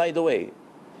holiness right away.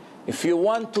 If you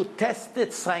want to test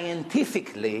it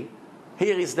scientifically,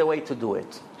 here is the way to do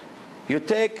it. You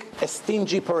take a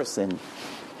stingy person,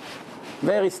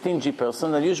 very stingy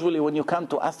person, and usually when you come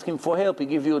to ask him for help, he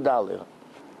gives you $1,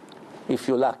 if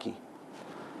you're lucky.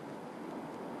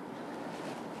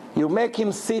 You make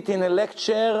him sit in a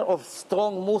lecture of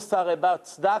strong musar about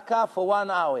tzedakah for 1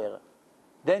 hour.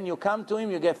 Then you come to him,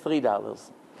 you get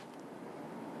 $3.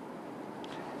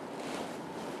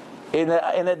 In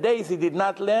a days he did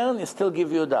not learn, he still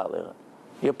give you $1.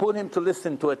 You put him to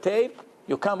listen to a tape,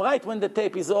 you come right when the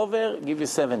tape is over, give you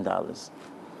 $7.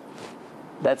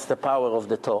 That's the power of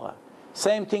the Torah.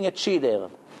 Same thing a cheater.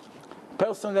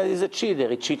 Person that is a cheater,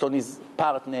 he cheat on his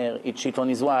partner, he cheat on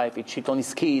his wife, he cheat on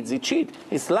his kids,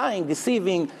 he's lying,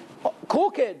 deceiving,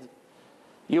 crooked.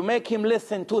 You make him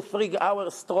listen 2-3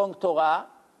 hours strong Torah,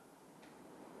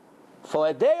 for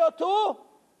a day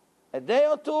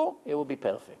or two, he will be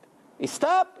perfect. He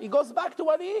stops, he goes back to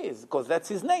what he is, because that's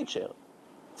his nature.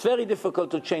 It's very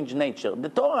difficult to change nature. The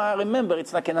Torah, remember,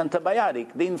 it's like an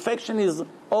antibiotic. The infection is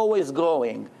always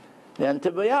growing. The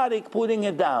antibiotic putting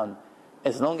it down.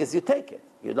 As long as you take it.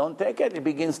 You don't take it, it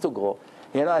begins to grow.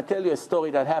 You know, I tell you a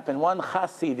story that happened. One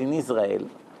Hasid in Israel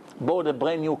bought a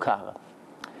brand new car.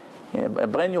 A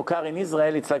brand new car in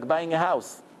Israel, it's like buying a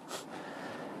house.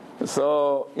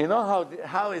 So, you know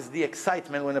how is the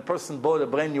excitement when a person bought a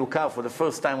brand new car for the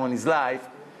first time in his life?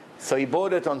 So he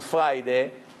bought it on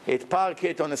Friday. He'd park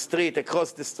it on a street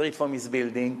across the street from his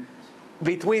building.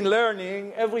 Between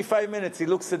learning, every 5 minutes he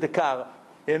looks at the car.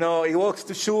 You know, he walks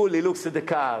to shul, he looks at the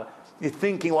car. He's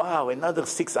thinking, wow, another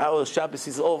 6 hours, Shabbos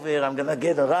is over, I'm going to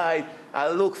get a ride.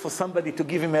 I'll look for somebody to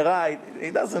give him a ride. He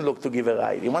doesn't look to give a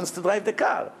ride. He wants to drive the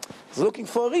car. He's looking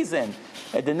for a reason.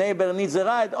 And the neighbor needs a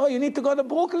ride. Oh, you need to go to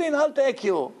Brooklyn? I'll take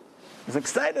you. He's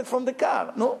excited from the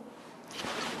car. No.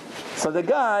 So the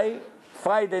guy,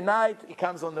 Friday night, he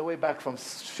comes on the way back from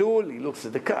shul. He looks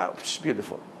at the car.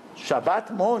 Beautiful.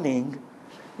 Shabbat morning,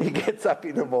 he gets up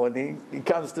in the morning. He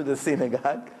comes to the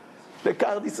synagogue. The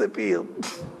car disappeared.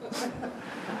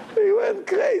 He went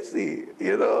crazy.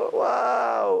 You know,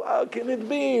 wow, how can it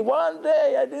be? One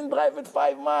day I didn't drive it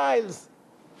 5 miles.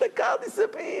 The car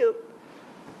disappeared.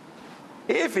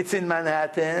 If it's in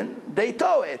Manhattan, they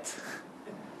tow it.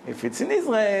 If it's in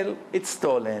Israel, it's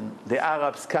stolen. The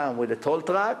Arabs come with a toll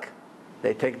truck,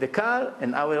 they take the car,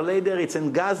 an hour later it's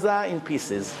in Gaza in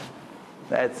pieces.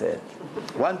 That's it.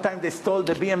 One time they stole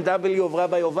the BMW of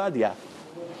Rabbi Ovadia.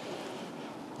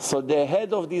 So the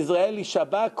head of the Israeli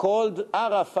Shabak called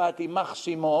Arafat, Imach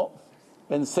Shimo,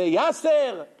 and say,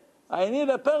 Yasser, I need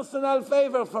a personal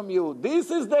favor from you.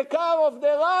 This is the car of the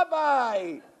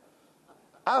rabbi.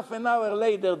 Half an hour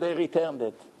later, they returned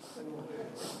it.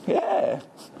 Yeah,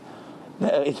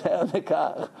 they returned the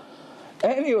car.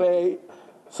 Anyway,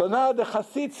 so now the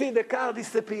Hasid see the car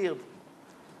disappeared.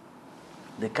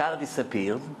 The car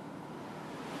disappeared.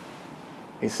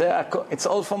 He said, it's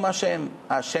all from Hashem.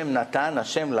 Hashem Natan,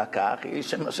 Hashem Lakach,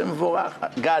 Hashem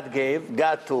Vorach. God gave,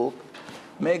 God took.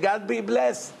 May God be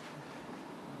blessed.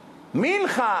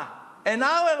 Mincha, an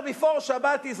hour before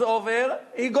Shabbat is over,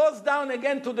 he goes down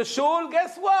again to the shul.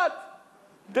 Guess what?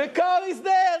 The car is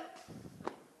there.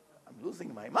 I'm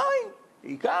losing my mind.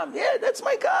 He comes, yeah, that's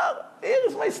my car. Here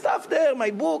is my stuff there, my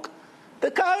book.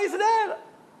 The car is there.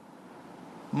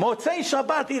 Motzei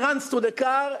Shabbat, he runs to the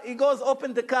car. He goes,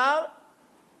 open the car.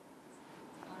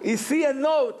 You see a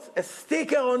note, a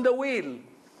sticker on the wheel.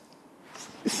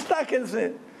 Stuck and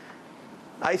said,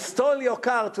 I stole your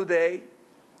car today,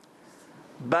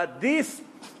 but this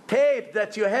tape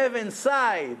that you have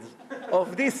inside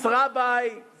of this rabbi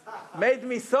made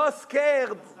me so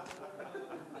scared.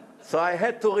 So I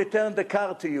had to return the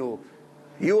car to you.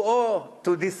 You owe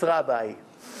to this rabbi.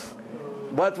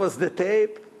 What was the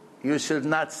tape? You should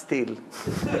not steal.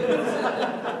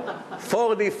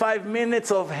 45 minutes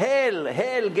of hell,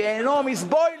 Gehenom is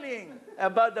boiling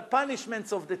about the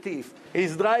punishments of the thief.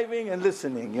 He's driving and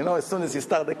listening. You know, as soon as he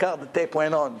started the car, the tape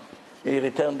went on. He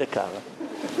returned the car.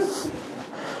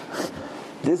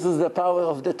 This is the power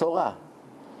of the Torah.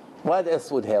 What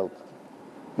else would help?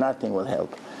 Nothing will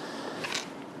help.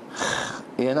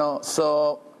 You know,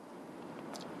 so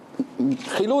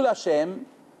Chilul Hashem,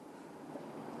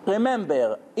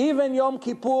 remember, even Yom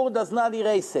Kippur does not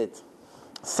erase it.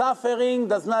 Suffering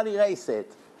does not erase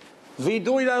it.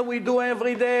 Vidui that we do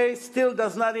every day still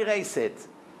does not erase it.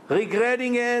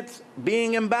 Regretting it,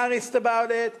 being embarrassed about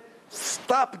it,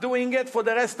 stop doing it for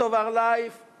the rest of our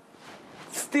life,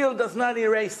 still does not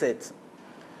erase it.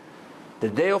 The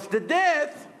day of the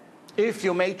death, if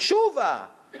you made tshuva,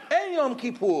 and Yom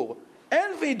Kippur,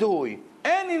 and vidui,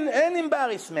 and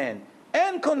embarrassment,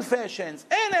 and confessions,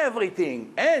 and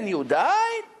everything, and you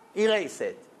died, erase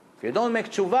it. If you don't make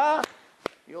tshuva,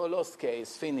 you're lost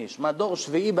case, finished. Mador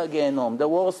Shvi'i Gehenom, the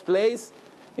worst place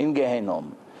in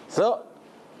Gehenom. So,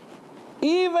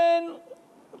 even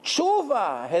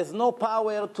tshuva has no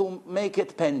power to make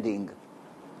it pending.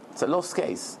 It's a lost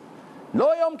case. לא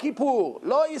יום כיפור,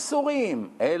 לא איסורים,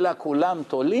 אלא כולם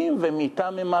תולים ומיתה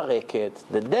ממרקת.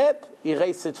 The death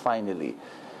erase it finally.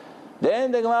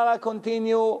 Then the Gemara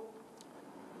continue,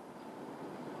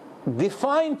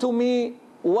 define to me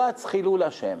what's Chilul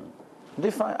Hashem.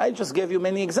 Define. I just gave you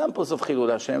many examples of Chilul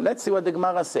Hashem. Let's see what the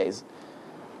Gemara says.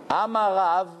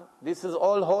 Amarav, this is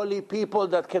all holy people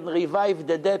that can revive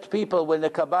the dead people with the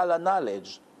Kabbalah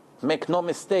knowledge. Make no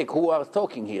mistake who are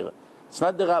talking here. It's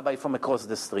not the rabbi from across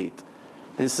the street.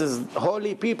 This is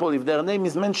holy people. If their name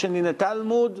is mentioned in the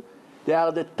Talmud, they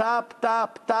are the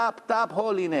top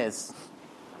holiness.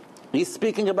 He's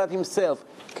speaking about himself.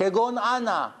 Kegon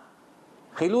Ana.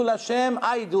 Chilul Hashem,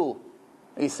 I do.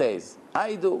 He says,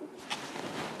 I do.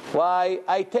 Why?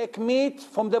 I take meat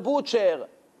from the butcher.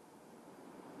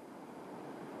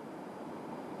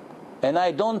 And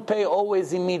I don't pay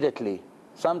always immediately.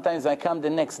 Sometimes I come the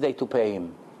next day to pay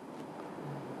him.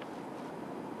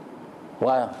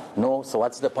 Well, no, so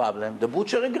what's the problem? The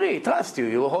butcher agreed, trust you,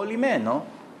 you're a holy man, no?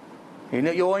 You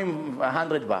know, you owe him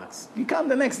 $100. You come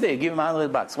the next day, give him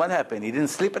 $100. What happened? He didn't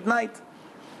sleep at night?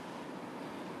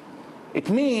 It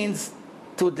means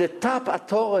to the top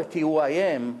authority who I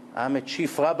am, I'm a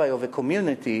chief rabbi of a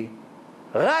community,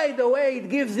 right away it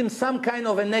gives him some kind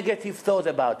of a negative thought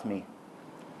about me.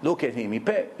 Look at him,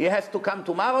 he has to come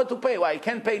tomorrow to pay. Why, he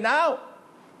can't pay now?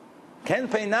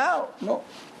 Can't pay now? No.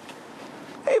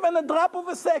 Even a drop of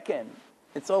a second,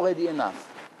 it's already enough.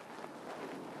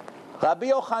 Rabbi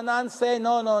Yochanan say,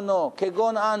 no,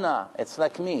 kegon ana, it's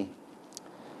like me.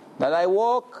 That I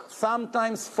walk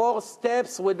sometimes 4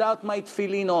 steps without my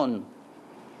tefillin on.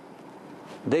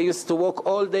 They used to walk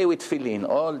all day with tefillin,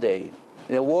 all day.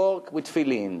 They walk with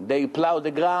tefillin. They plow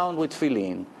the ground with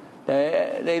tefillin.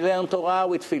 They learn Torah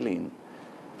with tefillin.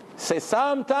 Say,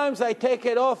 sometimes I take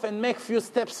it off and make few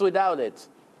steps without it.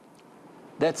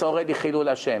 That's already Chilul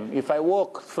Hashem. If I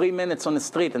walk 3 minutes on the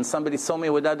street and somebody saw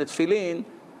me without the tefillin,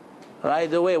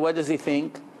 right away, what does he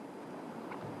think?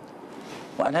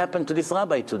 What happened to this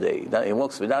rabbi today? That he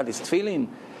walks without his tefillin?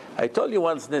 I told you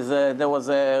once there was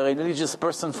a religious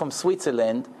person from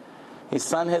Switzerland. His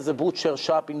son has a butcher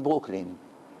shop in Brooklyn.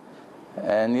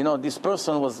 And you know, this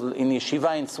person was in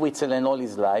yeshiva in Switzerland all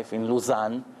his life, in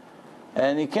Lausanne.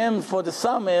 And he came for the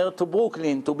summer to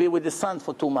Brooklyn to be with his son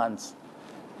for 2 months.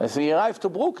 As he arrived to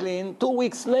Brooklyn, 2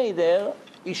 weeks later,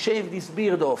 he shaved his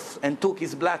beard off and took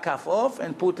his black half off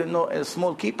and put a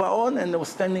small kippah on and was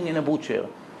standing in a butcher.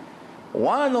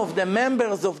 One of the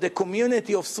members of the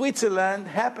community of Switzerland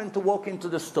happened to walk into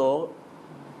the store.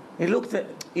 He looked at,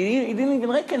 he didn't even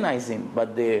recognize him,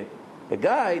 but the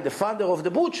guy, the father of the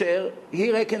butcher,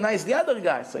 he recognized the other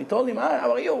guy. So he told him,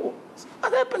 how are you?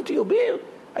 What happened to your beard?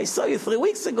 I saw you 3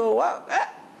 weeks ago. What?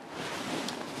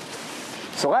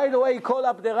 So right away he called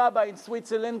up the rabbi in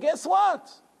Switzerland. Guess what?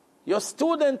 Your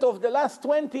student of the last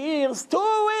 20 years,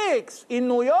 2 weeks in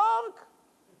New York,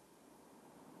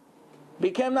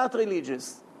 became not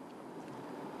religious.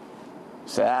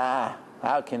 So,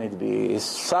 how can it be? He's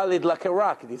solid like a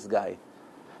rock, this guy.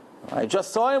 I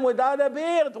just saw him without a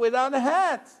beard, without a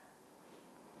hat.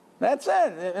 That's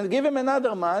it. And give him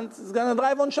another month, he's going to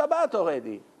drive on Shabbat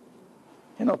already.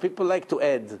 You know, people like to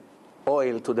add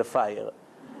oil to the fire.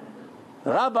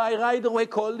 Rabbi right away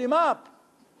called him up.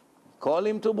 Called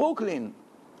him to Brooklyn.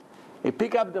 He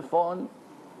picked up the phone.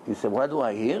 He said, what do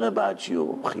I hear about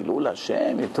you? Chilul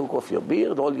Hashem, you took off your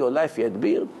beard. All your life you had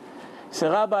beard. He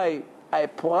said, Rabbi, I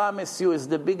promise you it's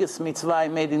the biggest mitzvah I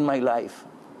made in my life.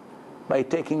 By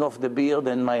taking off the beard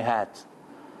and my hat.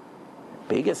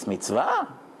 Biggest mitzvah?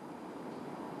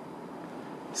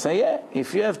 So yeah,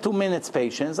 if you have 2 minutes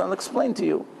patience, I'll explain to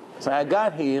you. So I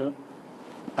got here,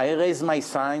 I raised my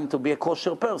sign to be a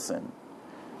kosher person.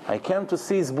 I came to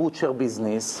see his butcher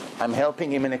business. I'm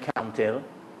helping him in a counter.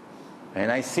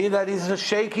 And I see that he's a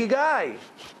shaky guy.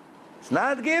 He's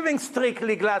not giving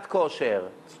strictly glad kosher.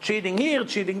 He's cheating here,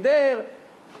 cheating there.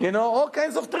 You know, all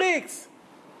kinds of tricks.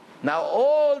 Now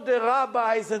all the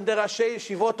rabbis and the Rashi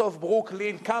Yeshivot of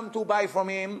Brooklyn come to buy from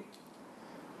him.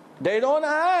 They don't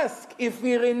ask if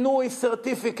he renew his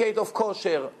certificate of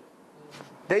kosher.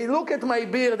 They look at my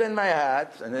beard and my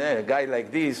hat, and a guy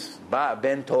like this,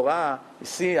 Ben Torah, you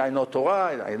see, I know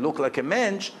Torah, I look like a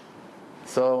mensch.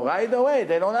 So right away,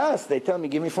 they don't ask. They tell me,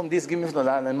 give me from this, give me from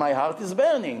that, and my heart is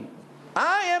burning.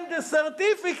 I am the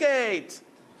certificate.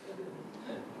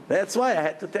 That's why I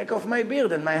had to take off my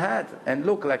beard and my hat and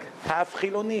look like half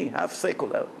Chiloni, half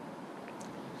secular.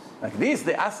 Like this,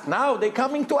 they ask now, they're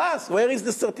coming to us. Where is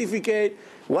the certificate?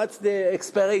 What's the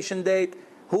expiration date?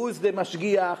 Who is the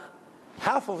mashgiach?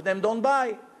 Half of them don't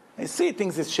buy. I see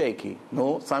things is shaky.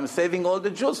 No, so I'm saving all the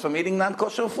Jews from eating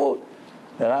non-kosher food.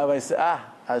 The rabbi said,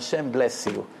 Hashem bless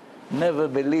you. Never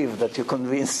believe that you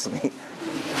convinced me.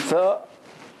 So,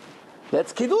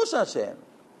 that's Kiddush Hashem.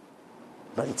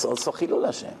 But it's also Chilul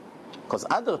Hashem. Because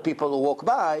other people who walk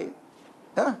by,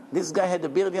 this guy had a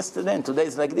beard yesterday and today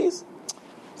is like this.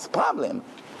 It's a problem.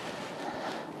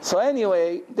 So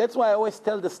anyway, that's why I always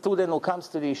tell the student who comes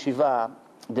to the yeshiva,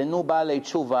 the new Baalei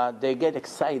Tshuva, they get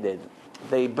excited.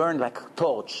 They burn like a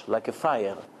torch, like a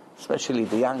fire. Especially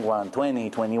the young one, 20,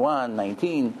 21,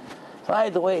 19.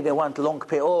 Right away, they want long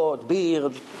peot,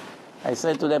 beard. I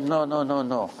said to them,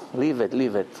 no. Leave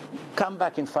it. Come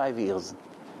back in 5 years.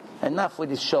 Enough with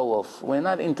this show-off. We're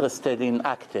not interested in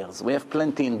actors. We have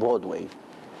plenty in Broadway.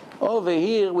 Over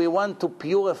here, we want to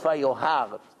purify your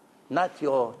heart, not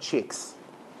your cheeks.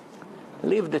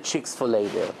 Leave the cheeks for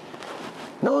later.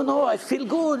 No, I feel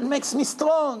good. It makes me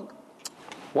strong.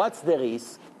 What's the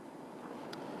risk?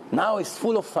 Now he's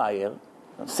full of fire.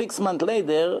 6 months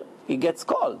later, he gets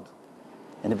cold.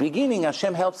 In the beginning,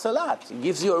 Hashem helps a lot. He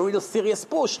gives you a real serious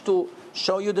push to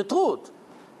show you the truth.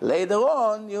 Later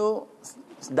on, you're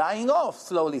dying off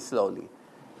slowly.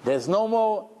 There's no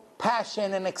more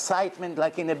passion and excitement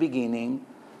like in the beginning,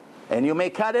 and you may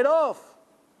cut it off.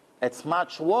 It's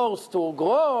much worse to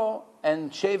grow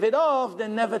and shave it off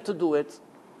than never to do it.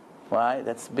 Why?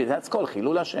 That's called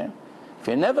Chilul Hashem. If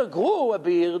you never grew a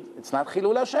beard, it's not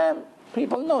Chilul Hashem.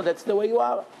 People know that's the way you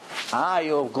are.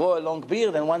 You grow a long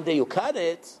beard and one day you cut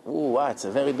it. It's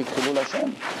a very big Chilul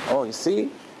Hashem. Oh, you see?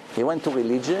 He went to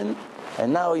religion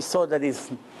and now he saw that it's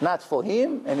not for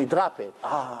him and he dropped it.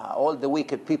 All the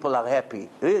wicked people are happy.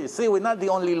 You see, we're not the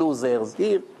only losers.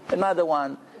 Here, another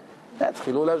one. That's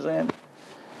Chilul Hashem.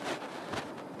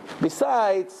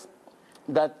 Besides,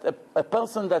 that a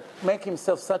person that make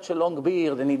himself such a long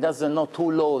beard and he doesn't know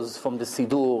 2 laws from the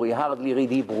Siddur, he hardly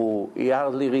read Hebrew, he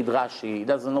hardly read Rashi, he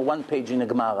doesn't know 1 page in the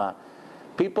Gemara.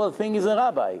 People think he's a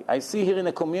rabbi. I see here in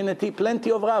the community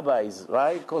plenty of rabbis,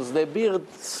 right? Because their beard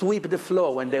sweep the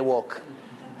floor when they walk.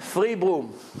 Free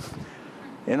broom.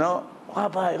 You know,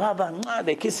 Rabbi,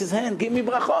 they kiss his hand, give me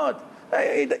brachot.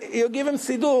 You give him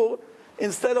Siddur,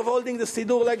 instead of holding the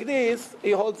Siddur like this,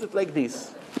 he holds it like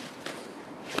this.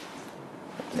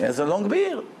 He has a long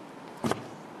beard.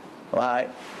 Why?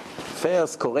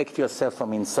 First, correct yourself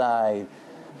from inside.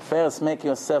 First, make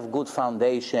yourself good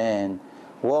foundation.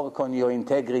 Work on your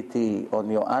integrity,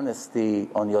 on your honesty,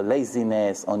 on your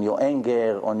laziness, on your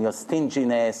anger, on your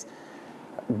stinginess.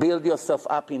 Build yourself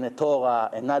up in a Torah,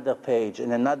 another page,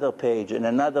 and another page, and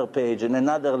another page, and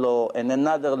another law, and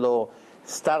another law.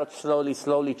 Start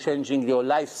slowly changing your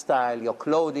lifestyle, your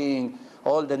clothing,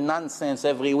 all the nonsense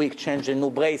every week, change a new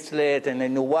bracelet and a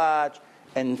new watch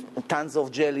and tons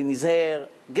of gel in his hair.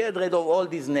 Get rid of all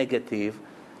these negative.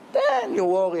 Then you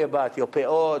worry about your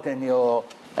peot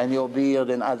and your beard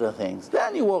and other things.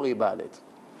 Then you worry about it.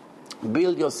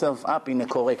 Build yourself up in a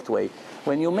correct way.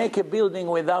 When you make a building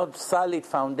without solid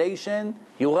foundation,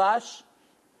 you rush,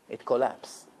 it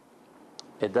collapses.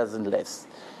 It doesn't last.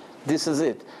 This is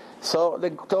it. So the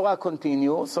Torah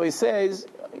continues. So he says,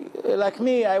 like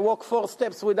me, I walk 4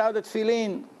 steps without a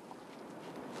tefillin.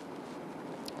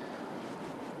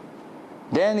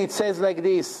 Then it says like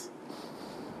this.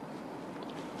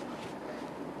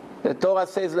 The Torah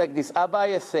says like this.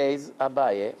 Abaye says,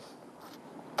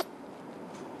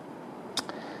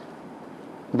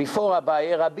 before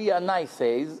Abaye, Rabbi Anai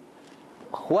says,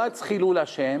 what's Chilul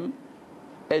Hashem?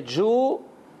 A Jew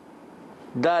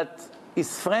that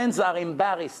his friends are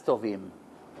embarrassed of him.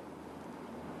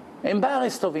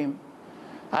 Embarrassed of him.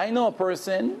 I know a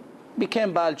person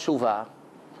became Baal Tshuva,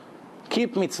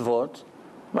 keep mitzvot,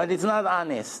 but it's not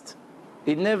honest.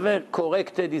 He never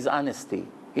corrected his honesty.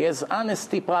 He has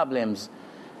honesty problems.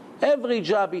 Every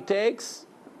job he takes,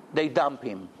 they dump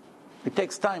him. It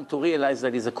takes time to realize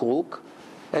that he's a crook,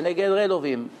 and they get rid of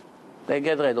him.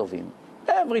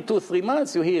 Every 2-3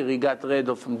 months you hear he got rid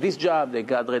of him this job, they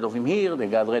got rid of him here, they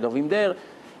got rid of him there.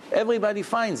 Everybody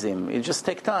finds him. It just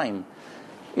takes time.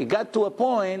 It got to a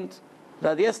point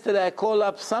that yesterday I called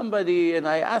up somebody and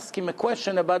I asked him a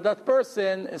question about that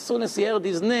person. As soon as he heard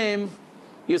his name,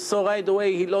 you saw right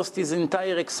away he lost his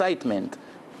entire excitement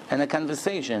and a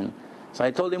conversation. So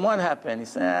I told him what happened. He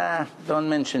said, don't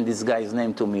mention this guy's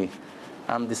name to me.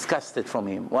 I'm disgusted from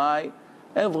him. Why?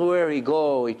 Everywhere he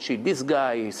go, he cheat this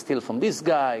guy, he steal from this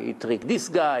guy, he trick this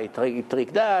guy, he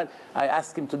trick that. I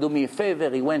asked him to do me a favor.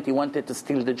 He wanted to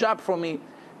steal the job from me.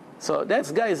 So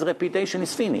that guy's reputation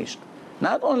is finished.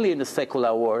 Not only in the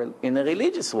secular world, in the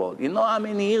religious world. You know how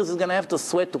many years he's going to have to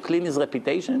sweat to clean his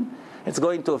reputation? It's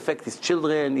going to affect his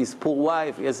children, his poor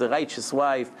wife. He has a righteous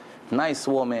wife, nice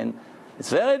woman.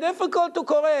 It's very difficult to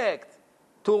correct.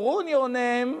 To ruin your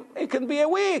name, it can be a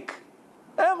week.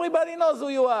 Everybody knows who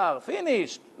you are.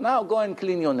 Finished. Now go and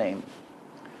clean your name.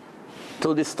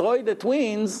 To destroy the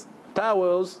twins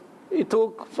towers, it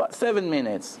took 7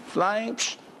 minutes. Flying,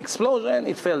 explosion,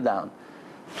 it fell down.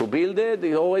 To build it,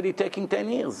 it's already taking 10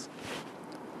 years.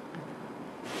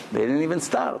 They didn't even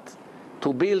start.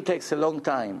 To build takes a long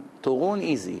time. To ruin,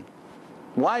 easy.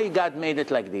 Why God made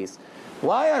it like this?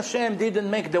 Why Hashem didn't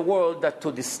make the world that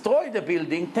to destroy the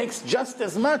building takes just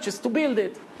as much as to build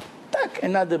it? Tack,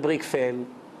 another brick fell.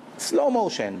 Slow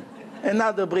motion.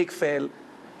 Another brick fell.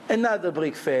 Another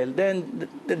brick fell. Then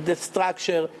the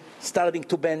structure starting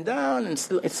to bend down. And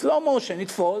it's slow motion.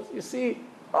 It falls. You see,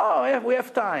 we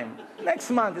have time.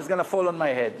 Next month it's going to fall on my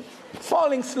head.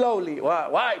 Falling slowly.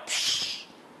 Why? Psh!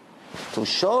 To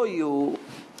show you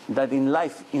that in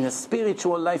life, in a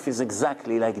spiritual life, is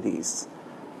exactly like this.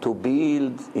 to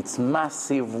build. It's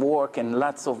massive work and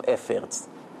lots of efforts.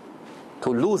 To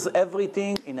lose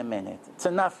everything in a minute. It's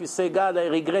enough you say, God, I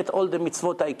regret all the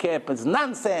mitzvot I kept. It's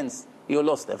nonsense. You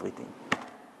lost everything.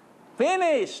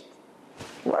 Finished.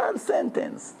 One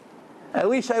sentence. I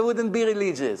wish I wouldn't be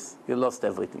religious. You lost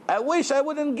everything. I wish I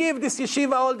wouldn't give this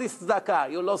yeshiva all this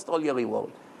zakah. You lost all your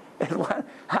reward. And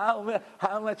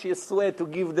how much you sweat to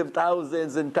give them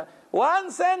thousands and one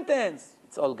sentence.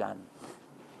 It's all gone.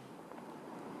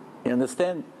 You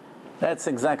understand? That's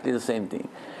exactly the same thing.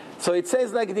 So it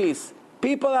says like this.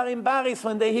 People are embarrassed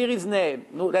when they hear his name.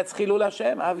 No, that's Chilul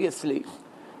Hashem, obviously.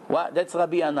 That's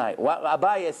Rabbi Yanai.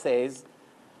 Abaye says,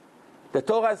 the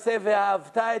Torah says,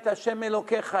 "Ve'ahavta et Hashem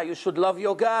Elokecha." You should love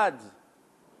your God.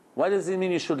 What does it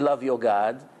mean you should love your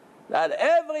God? That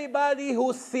everybody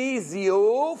who sees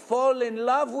you fall in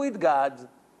love with God.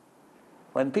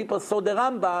 When people saw the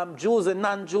Rambam, Jews and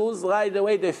non-Jews, right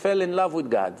away they fell in love with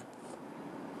God.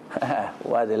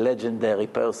 What a legendary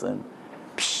person.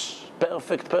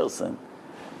 Perfect person.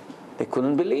 They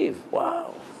couldn't believe.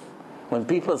 Wow. When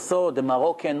people saw the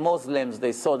Moroccan Muslims,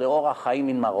 they saw the Orach Chaim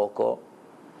in Morocco,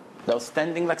 they were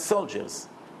standing like soldiers.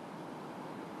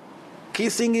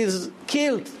 Kissing his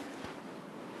kilt.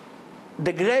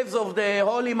 The graves of the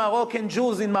holy Moroccan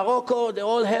Jews in Morocco, they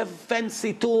all have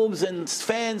fancy tombs and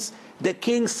fans. The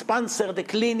king sponsored the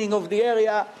cleaning of the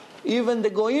area. Even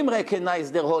the Goyim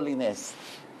recognize their holiness.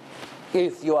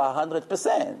 If you are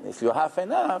 100%, if you're half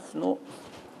enough, no.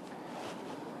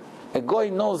 A Goy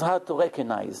knows how to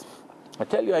recognize. I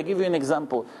tell you, I give you an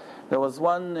example. There was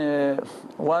one,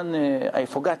 I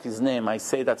forgot his name, I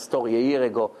say that story a year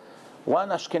ago. One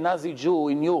Ashkenazi Jew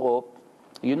in Europe,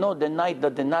 you know the night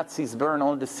that the Nazis burned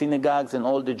all the synagogues and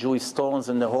all the Jewish stores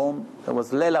in the home? There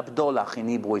was Leil Abdollah in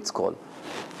Hebrew it's called.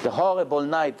 The horrible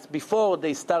night. Before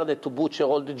they started to butcher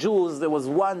all the Jews, there was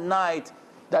one night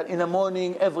that in the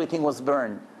morning everything was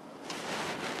burned.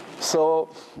 So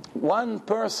one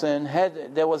person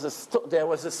there was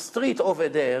a street over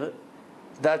there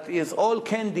that is all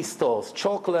candy stores,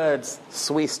 chocolates,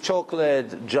 Swiss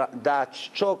chocolate,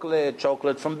 Dutch chocolate,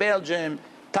 chocolate from Belgium,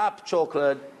 Top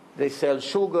chocolate. They sell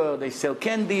sugar, they sell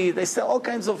candy, they sell all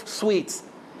kinds of sweets.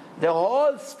 The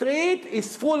whole street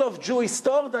is full of Jewish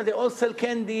stores that they all sell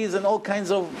candies and all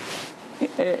kinds of,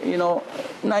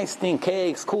 nice things,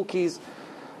 cakes, cookies.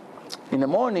 In the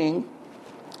morning,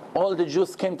 all the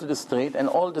Jews came to the street and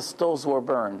all the stores were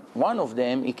burned. One of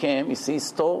them, he came, he sees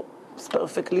store is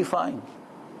perfectly fine.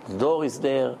 The door is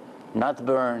there, not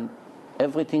burned,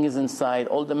 everything is inside,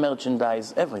 all the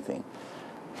merchandise, everything.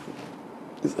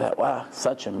 Is that, wow,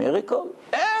 such a miracle?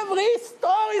 Every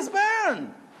store is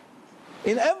burned!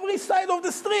 In every side of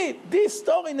the street. This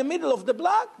store in the middle of the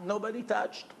block, nobody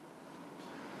touched.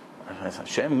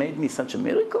 Hashem made me such a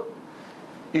miracle?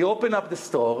 He opened up the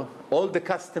store. All the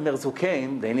customers who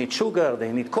came, they need sugar,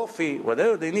 they need coffee,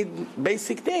 whatever, they need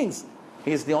basic things.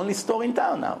 He's the only store in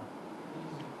town now.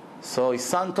 So his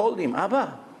son told him,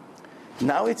 Abba,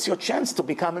 now it's your chance to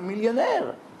become a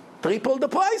millionaire. Triple the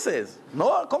prices.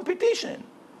 No competition.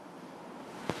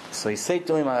 So he said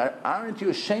to him, aren't you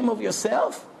ashamed of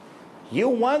yourself? You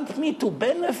want me to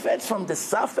benefit from the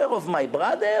suffer of my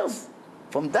brothers?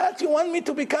 From that you want me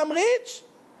to become rich?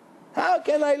 How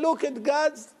can I look at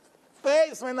God's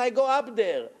face when I go up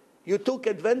there? You took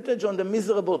advantage on the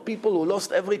miserable people who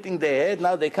lost everything they had.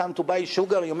 Now they come to buy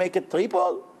sugar, you make it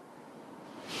triple?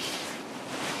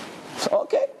 So,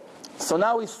 okay. So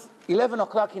now it's 11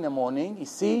 o'clock in the morning. You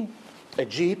see a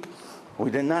jeep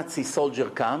with a Nazi soldier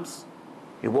comes.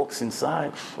 He walks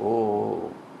inside.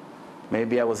 Oh,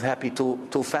 maybe I was happy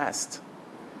too fast.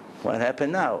 What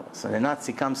happened now? So the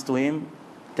Nazi comes to him,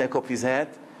 take off his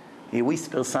hat. He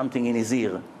whispers something in his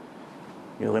ear.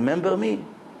 You remember me?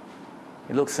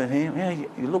 He looks at him. Yeah,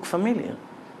 you look familiar.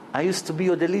 I used to be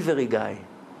your delivery guy.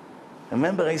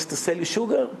 Remember I used to sell you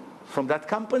sugar from that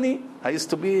company? I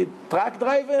used to be a truck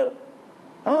driver.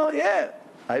 Oh yeah,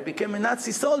 I became a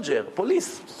Nazi soldier,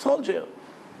 police soldier.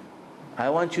 I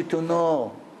want you to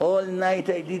know, all night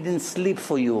I didn't sleep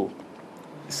for you.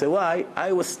 So why?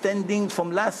 I was standing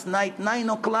from last night 9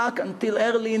 o'clock until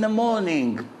early in the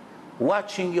morning,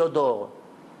 watching your door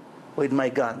with my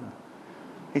gun.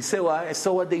 He said, why? I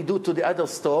saw what they do to the other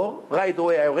store. Right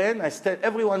away I ran. I said,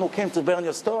 everyone who came to burn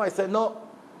your store, I said, no,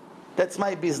 that's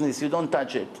my business. You don't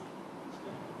touch it.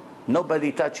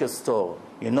 Nobody touch your store.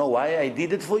 You know why I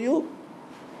did it for you?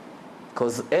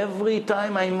 Because every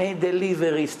time I made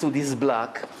deliveries to this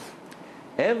block,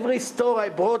 every store I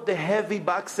brought the heavy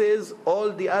boxes,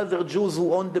 all the other Jews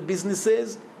who owned the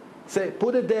businesses, say,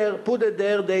 put it there, put it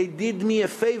there. They did me a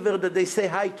favor that they say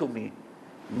hi to me.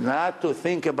 Not to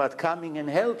think about coming and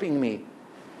helping me.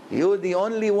 You're the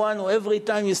only one who every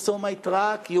time you saw my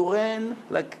truck, you ran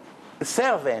like a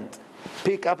servant.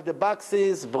 Pick up the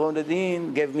boxes, brought it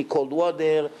in, gave me cold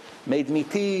water, made me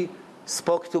tea,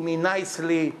 spoke to me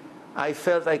nicely. I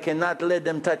felt I cannot let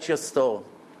them touch your store.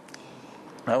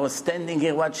 I was standing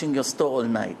here watching your store all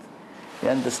night. You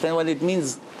understand what it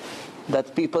means?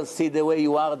 That people see the way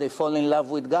you are, they fall in love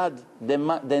with God. The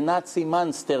Nazi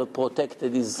monster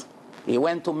protected his... He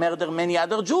went to murder many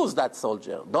other Jews, that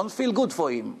soldier. Don't feel good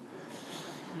for him.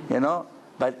 You know?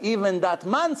 But even that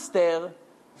monster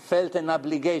felt an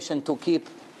obligation to keep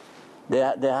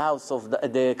the house of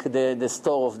the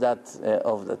store of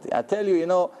that. I tell you, you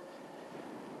know,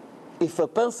 if a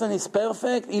person is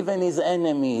perfect, even his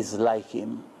enemies like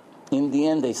him. In the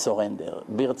end they surrender.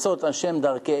 ברצות השם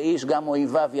דרכי איש גם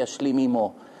אויביו ישלים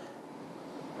עמו.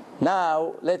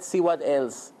 Now, let's see what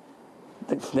else.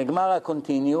 The Gemara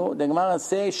continue. The Gemara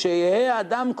says, שיהיה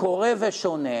אדם קורא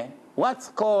ושונה. What's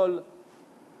called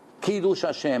קידוש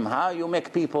השם? How you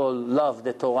make people love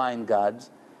the Torah and God?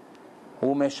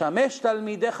 הוא משמש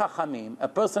תלמידי חכמים. A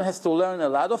person has to learn a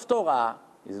lot of Torah.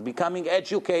 He's becoming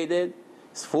educated.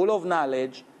 He's full of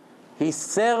knowledge. He's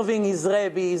serving his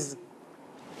rabbis.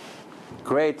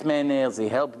 Great manners, he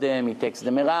helped them, he takes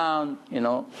them around, you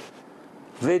know.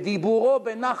 ודיבורו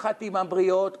בנחת עם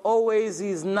הבריות, always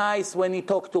he's nice when he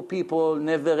talks to people,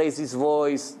 never raise his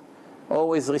voice,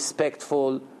 always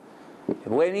respectful.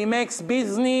 When he makes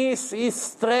business, he's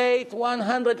straight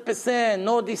 100%,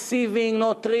 no deceiving,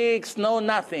 no tricks, no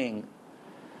nothing.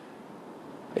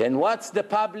 And what's the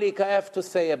public I have to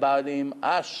say about him?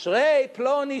 אשרי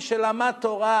פלוני שלמד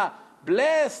תורה,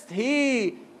 blessed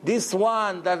he, this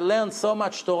one that learned so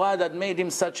much Torah that made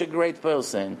him such a great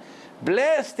person.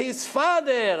 Blessed his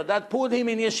father that put him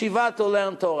in yeshiva to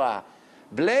learn Torah.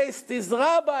 Blessed his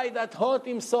rabbi that taught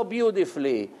him so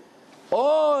beautifully.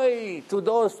 Oi, to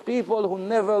those people who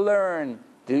never learn.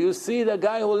 Do you see the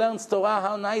guy who learns Torah,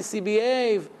 how nice he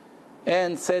behaves?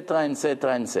 Etc.,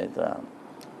 etc., etc.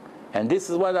 And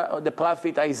this is what the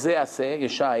prophet Isaiah says,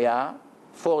 Yeshaya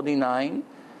 49.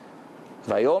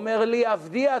 ויאמר לי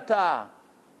עבדי אתה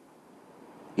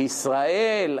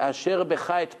Israel, asher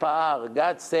becha et pa'ar.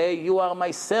 God say, you are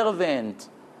my servant.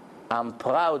 I'm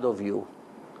proud of you.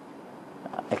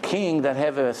 A king that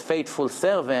have a faithful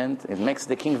servant, it makes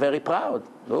the king very proud.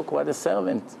 Look what a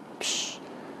servant. Psh.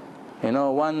 You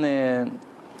know,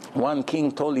 one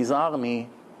king told his army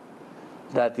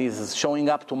that he's showing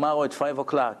up tomorrow at 5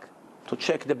 o'clock to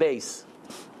check the base.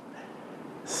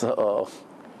 So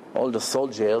all the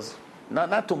soldiers,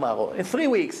 not tomorrow, in 3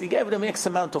 weeks, he gave them X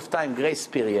amount of time, grace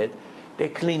period. They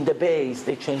clean the base,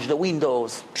 they change the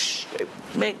windows,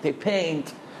 they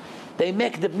paint, they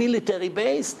make the military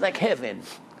base like heaven.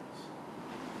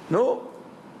 No,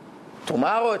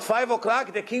 tomorrow at 5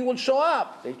 o'clock, the king will show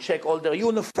up. They check all their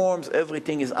uniforms,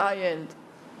 everything is ironed.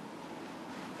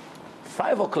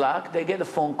 5 o'clock, they get a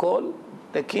phone call,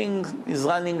 the king is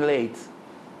running late.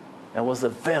 It was a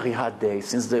very hot day.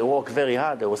 Since they worked very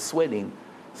hard, they were sweating.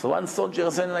 So one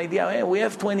soldier had an idea, hey, we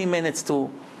have 20 minutes to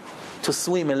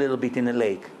swim a little bit in the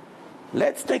lake.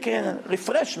 Let's take a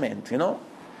refreshment, you know.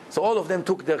 So all of them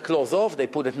took their clothes off, they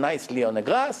put it nicely on the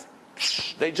grass,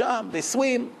 they jump, they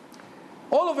swim.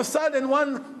 All of a sudden,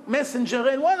 one messenger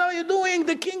ran, what are you doing?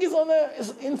 The king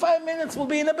is in 5 minutes will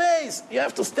be in the base. You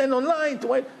have to stand on line to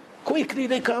wait. Quickly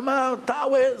they come out,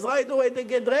 towels, right away they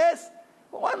get dressed.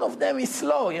 One of them is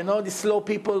slow, you know, the slow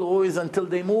people who is until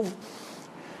they move.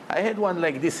 I had one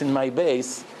like this in my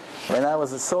base. When I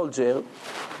was a soldier,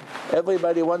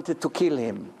 everybody wanted to kill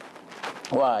him.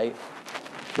 Why?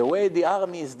 The way the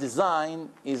army is designed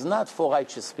is not for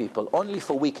righteous people, only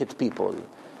for wicked people.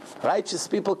 Righteous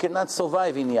people cannot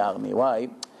survive in the army. Why?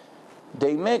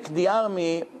 They make the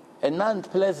army a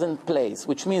non-pleasant place,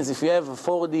 which means if you have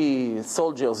 40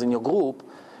 soldiers in your group,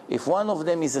 if one of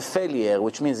them is a failure,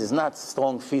 which means he's not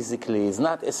strong physically, he's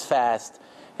not as fast,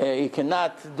 he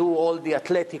cannot do all the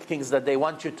athletic things that they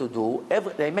want you to do,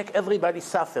 they make everybody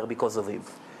suffer because of him.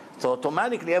 So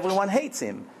automatically everyone hates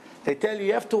him. They tell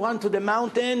you have to run to the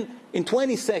mountain in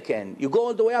 20 seconds. You go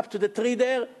all the way up to the tree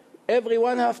there,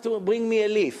 everyone has to bring me a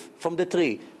leaf from the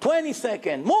tree. 20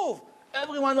 seconds, move!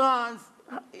 Everyone runs,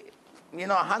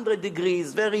 100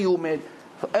 degrees, very humid.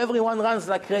 So everyone runs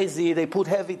like crazy. They put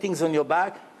heavy things on your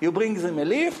back. You bring them a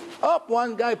leaf. Up,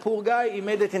 one guy, poor guy, he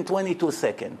made it in 22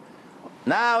 seconds.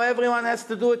 Now everyone has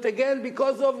to do it again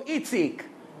because of Itzik.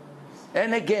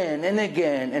 And again,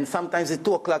 and sometimes at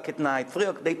 2 o'clock at night, 3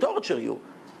 o'clock, they torture you.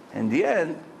 In the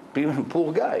end,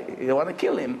 poor guy, you want to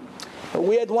kill him.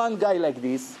 We had one guy like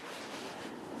this.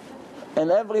 And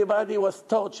everybody was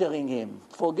torturing him.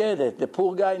 Forget it. The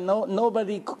poor guy,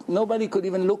 nobody could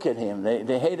even look at him.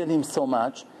 They hated him so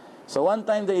much. So one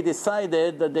time they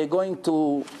decided that they're going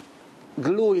to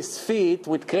glue his feet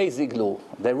with crazy glue.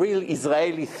 The real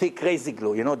Israeli thick crazy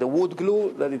glue. You know, the wood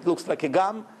glue that it looks like a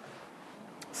gum.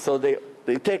 So they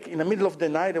take, in the middle of the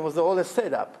night, there was all a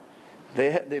setup.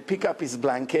 They pick up his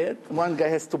blanket. One guy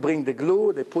has to bring the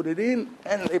glue. They put it in,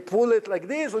 and they pull it like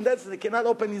this, and they cannot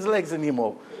open his legs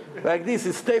anymore. Like this,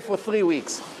 he stay for 3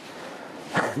 weeks.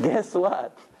 Guess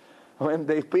what? When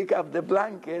they pick up the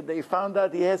blanket, they found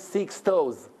out he has 6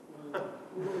 toes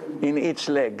in each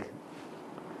leg.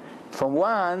 From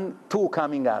 1, 2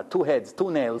 coming out, 2 heads,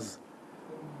 2 nails.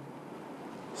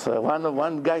 So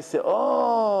one guy said,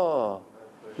 "Oh,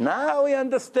 now we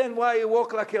understand why you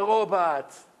walk like a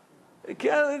robot.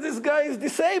 This guy is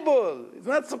disabled. He's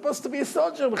not supposed to be a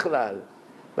soldier b'chlal."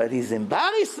 But his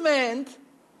embarrassment,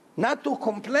 not to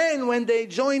complain when they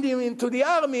joined him into the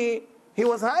army, he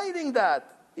was hiding that.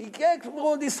 He came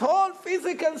through this whole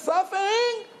physical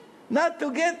suffering not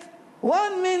to get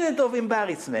 1 minute of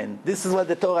embarrassment. This is what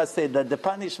the Torah said, that the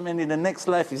punishment in the next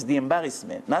life is the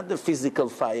embarrassment, not the physical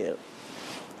fire.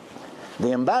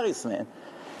 The embarrassment.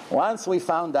 Once we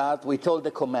found out, we told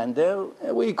the commander.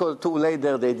 A week or 2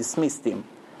 later, they dismissed him.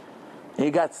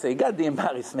 He got the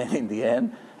embarrassment in the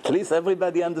end. At least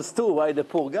everybody understood why the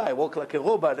poor guy walked like a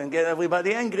robot and get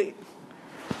everybody angry.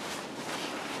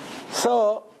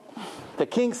 So the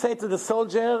king said to the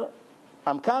soldier,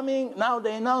 "I'm coming." Now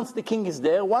they announced the king is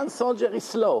there. One soldier is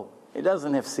slow. He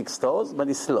doesn't have 6 toes, but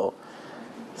he's slow.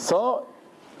 So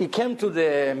he came to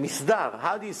the misdar.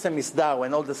 How do you say misdar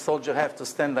when all the soldiers have to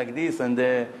stand like this and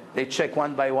they check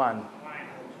one by one?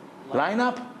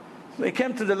 Lineup? They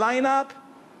came to the lineup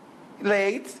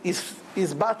late.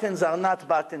 His buttons are not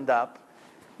buttoned up.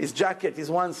 His jacket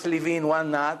is 1 sleeve in, 1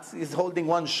 not. He's holding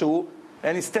 1 shoe,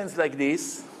 and he stands like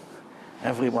this.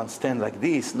 Everyone stands like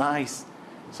this, nice.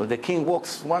 So the king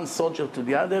walks 1 soldier to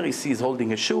the other. He sees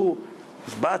holding a shoe,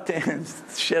 his buttons,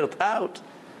 shirt out.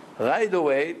 Right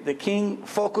away, the king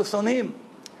focused on him.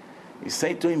 He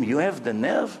said to him, "You have the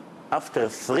nerve? After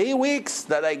 3 weeks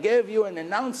that I gave you an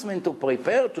announcement to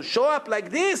prepare, to show up like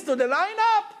this to the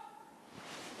lineup?"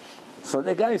 So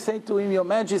the guy said to him, "Your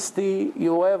Majesty,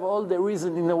 you have all the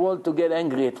reason in the world to get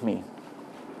angry at me.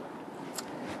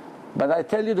 But I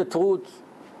tell you the truth,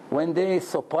 when they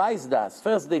surprised us,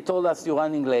 first they told us you're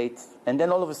running late, and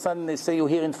then all of a sudden they say you're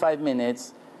here in 5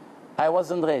 minutes, I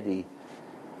wasn't ready.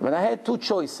 But I had 2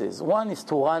 choices. One is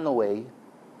to run away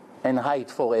and hide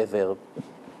forever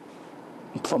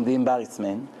from the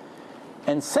embarrassment.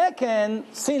 And second,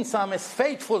 since I'm a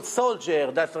faithful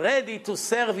soldier that's ready to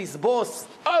serve his boss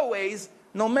always,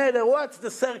 no matter what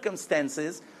the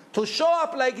circumstances, to show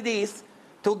up like this,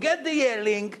 to get the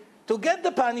yelling, to get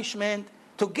the punishment,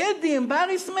 to get the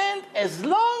embarrassment, as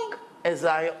long as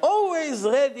I'm always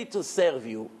ready to serve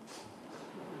you.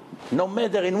 No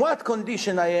matter in what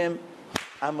condition I am,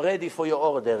 I'm ready for your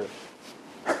order."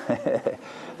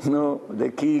 No, the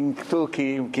king took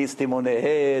him, kissed him on the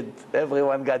head.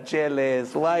 Everyone got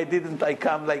jealous. Why didn't I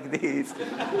come like this?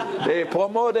 They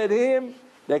promoted him.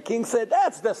 The king said,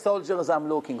 "That's the soldiers I'm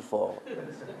looking for."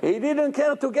 He didn't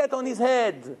care to get on his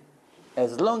head.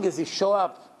 As long as he show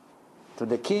up to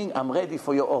the king, I'm ready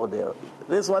for your order.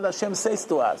 This is what Hashem says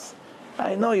to us.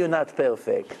 I know you're not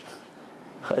perfect.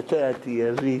 Chatati,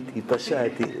 aviti,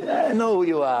 pashati. I know who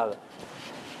you are.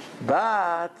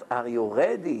 But are you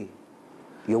ready?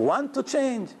 You want to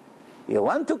change? You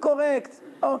want to correct?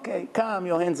 Okay, come,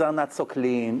 your hands are not so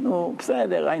clean. No,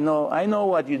 I know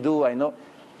what you do, I know.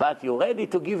 But you're ready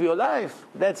to give your life.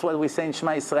 That's what we say in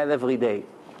Shema Israel every day.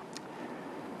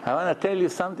 I want to tell you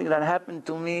something that happened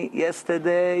to me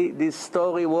yesterday. This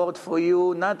story worth for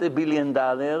you, not $1 billion.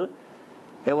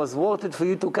 It was worth it for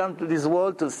you to come to this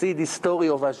world to see this story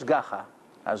of Ashgacha.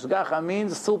 Ashgacha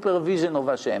means supervision of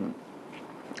Hashem.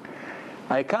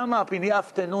 I come up in the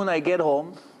afternoon, I get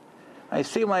home. I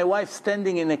see my wife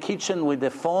standing in the kitchen with the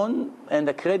phone and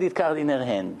a credit card in her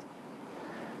hand.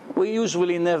 We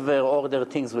usually never order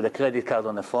things with a credit card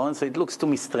on the phone, so it looks to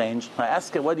me strange. I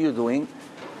ask her, "What are you doing?"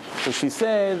 So she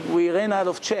said, "We ran out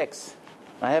of checks.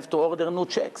 I have to order new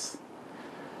checks."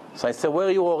 So I said, "Where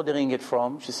are you ordering it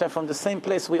from?" She said, "From the same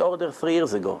place we ordered 3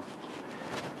 years ago."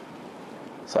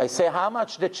 So I say, "How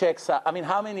much the checks are?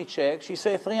 How many checks?" She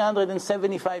said,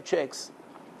 375 checks.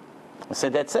 I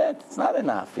said, "That's it? It's not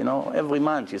enough. Every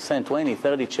month you send 20,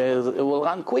 30 checks, it will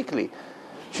run quickly."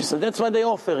 She said, "That's what they're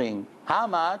offering." "How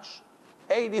much?"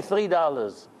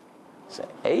 $83. I said,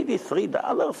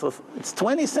 $83? It's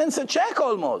 20 cents a check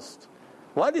almost.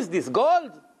 What is this,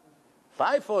 gold?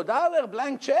 $5 for $1,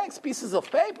 blank checks, pieces of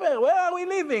paper. Where are we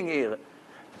living here?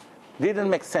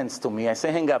 Didn't make sense to me. I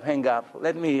say, hang up.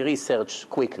 Let me research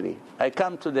quickly. I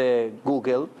come to the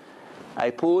Google.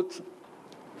 I put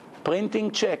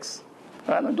printing checks.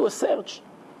 I'm going to do a search.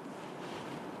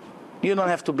 You don't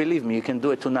have to believe me. You can do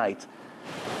it tonight.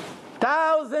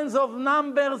 Thousands of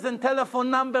numbers and telephone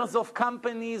numbers of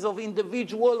companies, of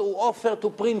individuals who offer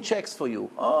to print checks for you.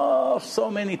 Oh,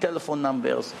 so many telephone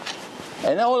numbers.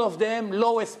 And all of them,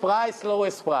 lowest price.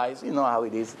 You know how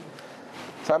it is.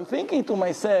 So I'm thinking to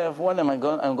myself, what am I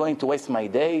going? I'm going to waste my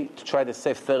day to try to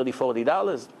save $30,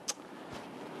 $40.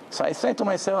 So I say to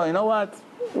myself, you know what?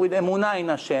 With Emunah in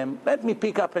Hashem, let me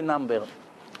pick up a number.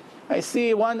 I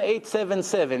see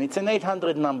 1877. It's an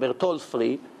 800 number, toll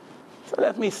free. So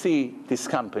let me see this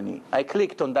company. I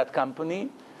clicked on that company.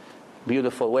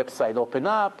 Beautiful website open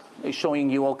up. It's showing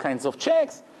you all kinds of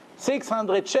checks.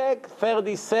 600 check,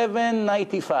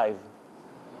 $37.95.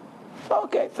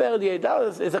 Okay,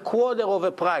 $38 is a quarter of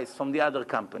a price from the other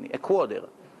company. A quarter.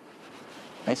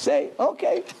 I say,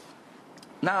 okay.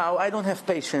 Now, I don't have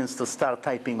patience to start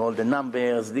typing all the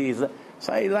numbers, these.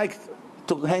 So I like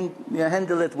to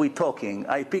handle it with talking.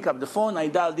 I pick up the phone, I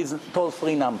dial this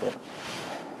toll-free number.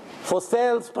 For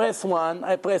sales, press 1,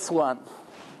 I press 1.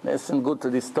 Listen good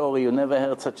to this story, you never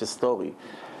heard such a story.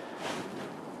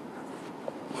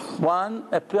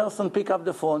 A person pick up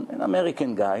the phone, an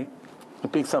American guy, he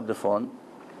picks up the phone.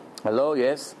 Hello,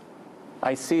 yes.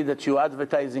 I see that you're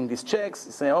advertising these checks.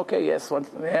 He say, okay, yes.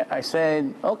 I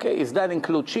said, okay, is that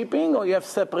include shipping or you have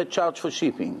separate charge for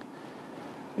shipping?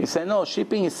 He said, no,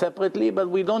 shipping is separately, but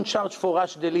we don't charge for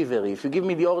rush delivery. If you give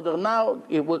me the order now,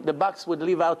 the box would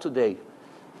leave out today,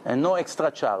 and no extra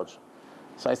charge.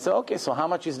 So I said, okay, so how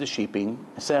much is the shipping?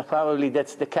 I said, probably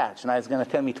that's the catch. Now it's going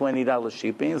to tell me $20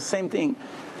 shipping. It's the same thing.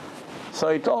 So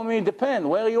he told me, depend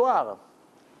where you are.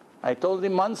 I told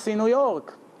him Monsey, New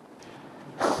York.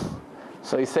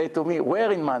 So he said to me,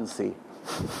 where in Monsey?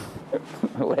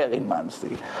 Where in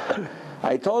Monsey?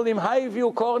 I told him,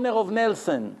 Highview, corner of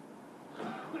Nelson.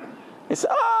 He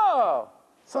said, oh,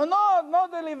 so no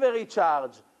delivery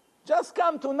charge. Just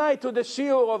come tonight to the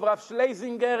shiur of Rav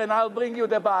Schlesinger and I'll bring you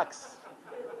the box.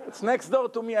 It's next door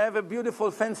to me. I have a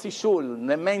beautiful fancy shul,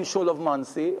 the main shul of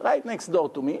Monsey, right next door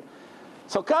to me.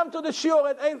 So come to the shiur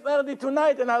at 8:30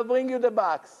 tonight and I'll bring you the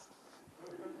box.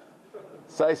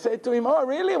 So I said to him, oh,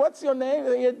 really? What's your name?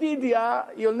 Yedidia.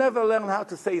 You'll never learn how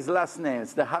to say his last name.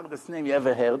 It's the hardest name you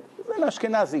ever heard. He's an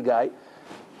Ashkenazi guy.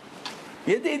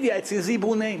 Yedidia, it's his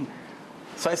Hebrew name.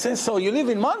 So I said, so you live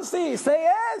in Monsey? He said,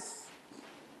 yes.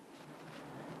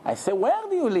 I said, where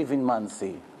do you live in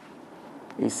Monsey?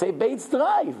 He said, Bates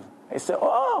Drive. I said,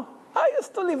 oh, I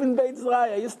used to live in Bates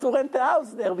Drive. I used to rent a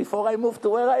house there before I moved to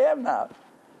where I am now.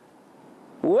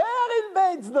 Where in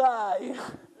Bates Drive?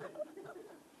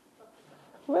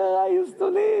 Where I used to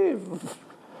live.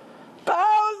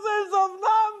 Thousands of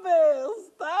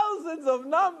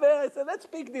numbers. I said, let's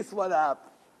pick this one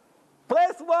up.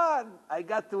 Press 1. I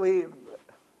got to him.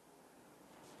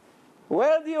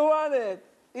 Where do you want it?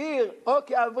 Here.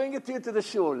 Okay, I'll bring it to you to the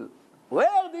shul.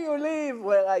 Where do you live?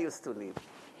 Where I used to live.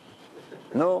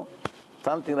 No?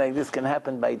 Something like this can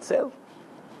happen by itself?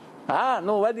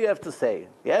 No, what do you have to say?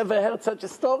 You ever heard such a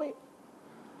story?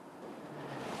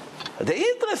 The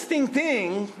interesting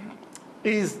thing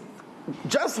is,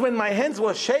 just when my hands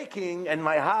were shaking and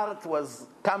my heart was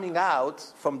coming out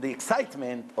from the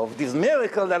excitement of this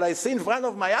miracle that I see in front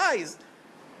of my eyes,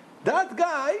 that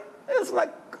guy is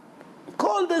like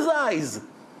cold as ice.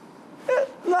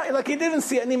 Like he didn't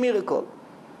see any miracle.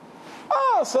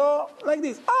 So, like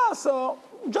this. So,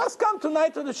 just come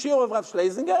tonight to the shiur of Rav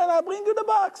Schlesinger and I'll bring you the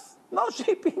box. No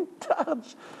shipping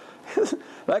charge.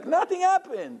 Like nothing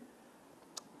happened.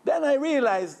 Then I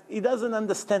realized he doesn't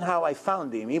understand how I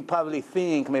found him. He probably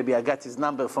think maybe I got his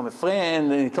number from a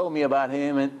friend and he told me about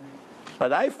him.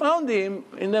 But I found him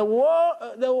in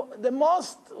the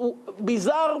most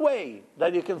bizarre way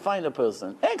that you can find a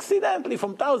person. Accidentally,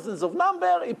 from thousands of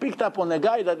numbers, he picked up on a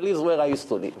guy that lives where I used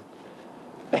to live.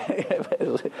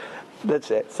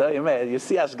 That's it. So you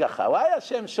see Ashgacha. Why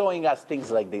Hashem showing us things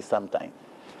like this sometimes?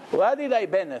 Why did I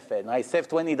benefit? I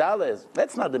saved $20.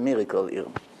 That's not the miracle here.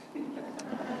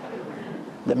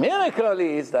 The miracle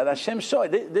is that Hashem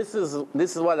showed. This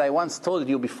is what I once told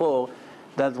you before,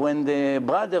 that when the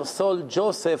brothers sold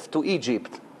Joseph to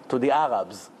Egypt, to the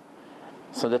Arabs,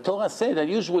 so the Torah said that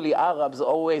usually Arabs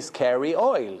always carry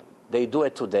oil. They do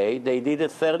it today. They did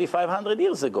it 3,500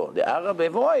 years ago. The Arab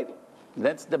have oil.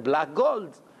 That's the black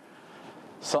gold.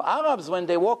 So Arabs, when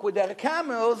they walk with their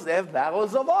camels, they have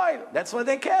barrels of oil. That's what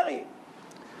they carry.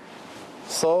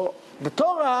 So the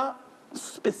Torah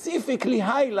specifically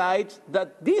highlight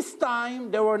that this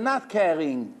time they were not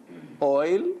carrying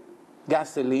oil,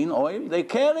 gasoline, oil. They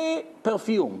carry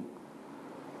perfume.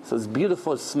 So it's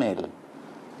beautiful smell.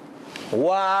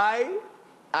 Why?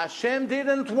 Hashem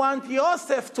didn't want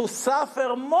Yosef to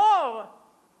suffer more.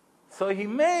 So he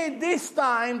made this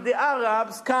time the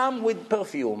Arabs come with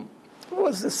perfume. It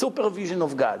was the supervision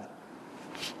of God.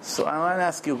 So I want to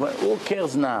ask you, who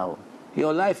cares now?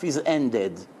 Your life is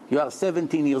ended. You are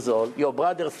 17 years old. Your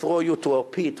brother throw you to a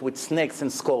pit with snakes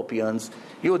and scorpions.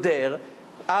 You're there.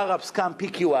 Arabs come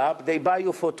pick you up. They buy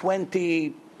you for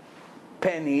 20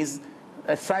 pennies,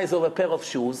 the size of a pair of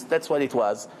shoes. That's what it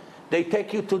was. They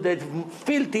take you to the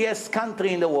filthiest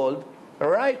country in the world,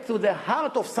 right to the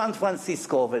heart of San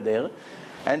Francisco over there.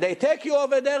 And they take you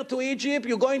over there to Egypt.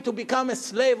 You're going to become a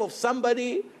slave of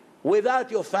somebody without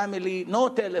your family, no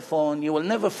telephone. You will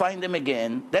never find them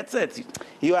again. That's it.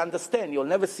 You understand. You'll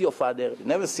never see your father. You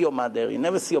never see your mother. You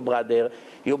never see your brother.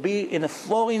 You'll be in a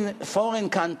foreign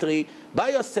country by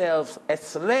yourself, a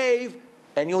slave,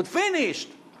 and you're finished.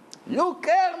 You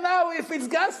care now if it's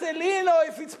gasoline or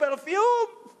if it's perfume?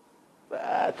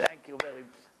 Thank you very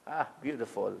much.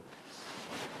 Beautiful.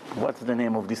 What's the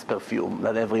name of this perfume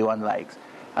that everyone likes?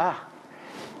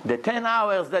 The 10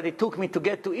 hours that it took me to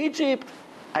get to Egypt,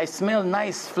 I smell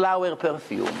nice flower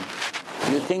perfume.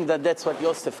 You think that that's what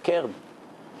Yosef cared?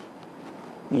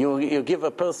 You give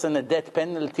a person a death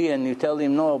penalty and you tell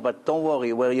him, no, but don't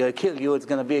worry, where you kill you, it's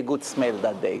going to be a good smell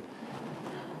that day.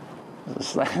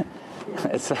 It's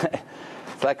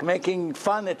like making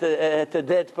fun at a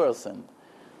dead person.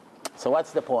 So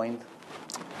what's the point?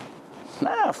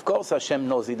 Of course Hashem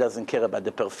knows he doesn't care about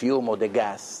the perfume or the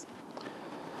gas.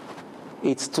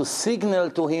 It's to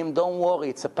signal to him, don't worry,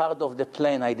 it's a part of the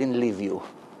plan, I didn't leave you.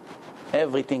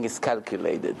 Everything is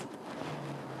calculated.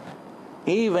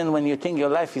 Even when you think your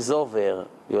life is over,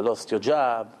 you lost your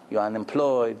job, you're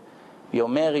unemployed, your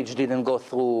marriage didn't go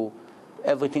through,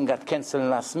 everything got cancelled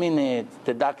last minute,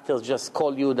 the doctors just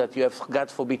call you that you have,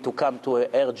 God forbid, to come to an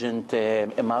urgent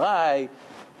MRI,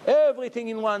 everything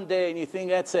in one day, and you think,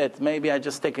 that's it, maybe I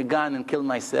just take a gun and kill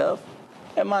myself.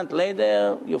 A month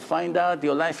later, you find out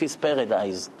your life is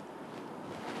paradise.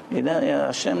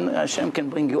 Hashem can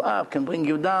bring you up, can bring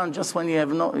you down, just when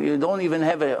you don't even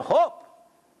have a hope,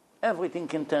 everything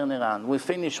can turn around. We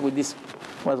finish with this,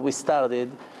 what we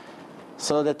started.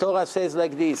 So the Torah says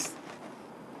like this,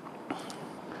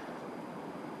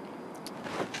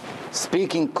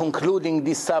 concluding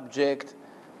this subject,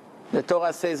 the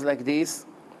Torah says like this,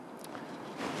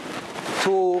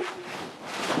 to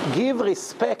give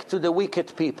respect to the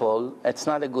wicked people, it's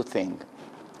not a good thing.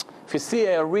 If you see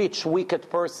a rich, wicked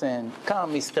person,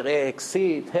 come, Mr. X,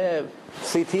 sit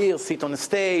here, sit on the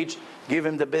stage, give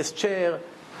him the best chair,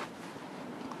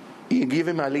 you give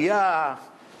him aliyah,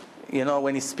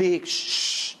 when he speaks,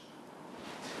 shh,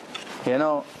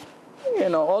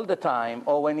 all the time,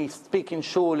 or when he speaks in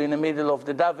shul in the middle of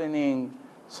the davening,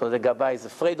 so the gabbai is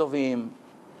afraid of him,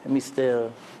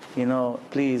 Mr.,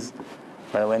 please.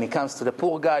 But when he comes to the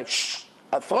poor guy, shh,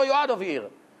 I'll throw you out of here.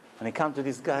 When he comes to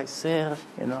this guy, sir,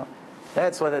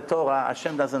 that's what the Torah,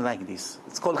 Hashem doesn't like this.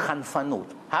 It's called chanfanut.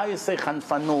 How you say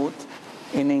chanfanut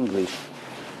in English?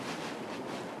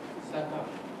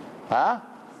 Huh?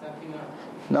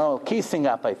 No, kissing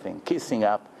up, I think. Kissing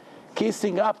up.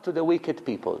 Kissing up to the wicked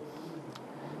people.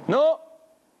 No.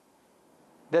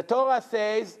 The Torah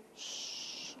says,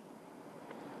 shh.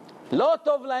 Lo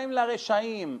tov laim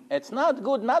lareshaim. It's not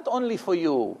good, not only for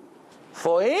you.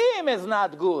 For him it's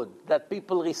not good that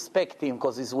people respect him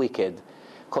because he's wicked.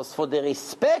 Because for the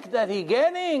respect that he's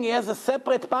getting, he has a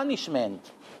separate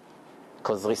punishment.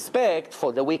 Because respect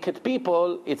for the wicked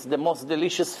people, it's the most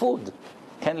delicious food.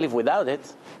 Can't live without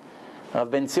it. Rav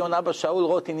Ben Zion Abba Shaul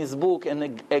wrote in his book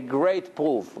a great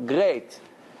proof. Great.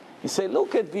 He said,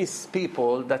 look at these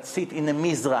people that sit in a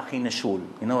mizrach in a shul.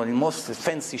 In most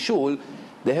fancy shul,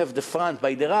 they have the front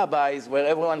by the rabbis where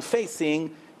everyone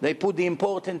facing, they put the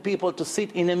important people to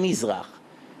sit in a mizrach,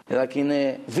 like in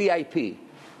a VIP.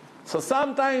 So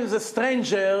sometimes a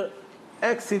stranger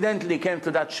accidentally came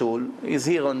to that shul, he's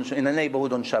here in a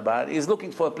neighborhood on Shabbat, he's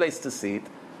looking for a place to sit.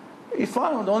 He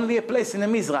found only a place in a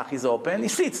mizrach is open, he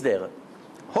sits there,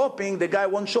 hoping the guy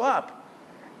won't show up.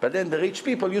 But then the rich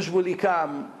people usually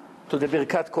come to the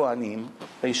Birkat Kohanim,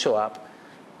 they show up.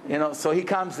 So he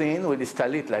comes in with his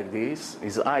talit like this,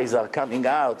 his eyes are coming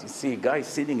out, you see a guy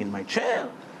sitting in my chair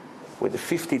with a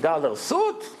 $50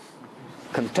 suit,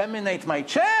 contaminate my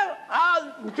chair,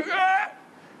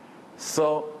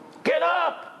 so get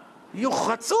up, you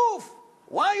chatzuf,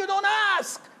 why you don't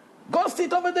ask? Go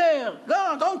sit over there,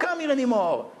 go, don't come here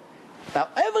anymore. Now,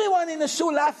 everyone in the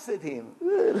shul laughs at him.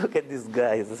 Look at this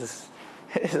guy. This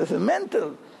is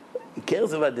mental. He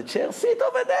cares about the chair. Sit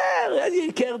over there.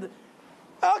 He cared.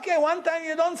 Okay, one time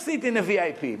you don't sit in a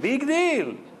VIP. Big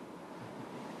deal.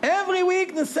 Every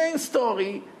week the same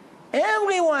story.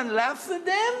 Everyone laughs at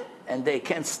them, and they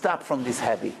can't stop from this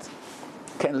habit.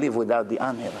 Can't live without the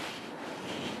honor.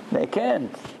 They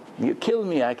can't. You kill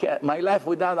me. I can't. My life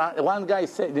without. One guy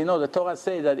said, the Torah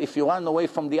says that if you run away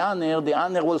from the honor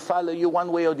will follow you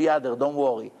one way or the other. Don't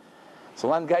worry. So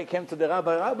one guy came to the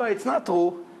rabbi. Rabbi, it's not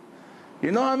true.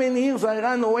 You know how many years I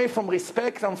ran away from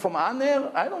respect and from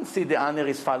honor? I don't see the honor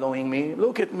is following me.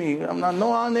 Look at me. I'm not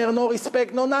no honor, no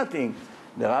respect, no nothing.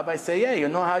 The rabbi say, yeah, you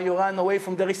know how you run away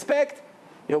from the respect?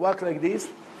 You walk like this.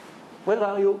 Where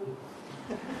are you?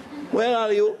 Where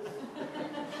are you?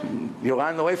 You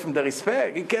run away from the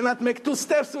respect. You cannot make 2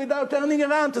 steps without turning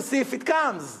around to see if it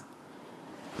comes.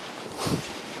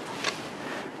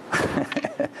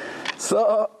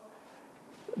 So,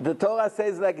 the Torah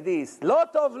says like this, לא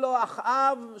טוב לו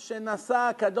אחאב שנשא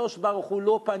הקדוש ברוך הוא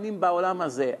לא פנים בעולם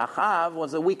הזה. Achav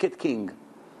was a wicked king.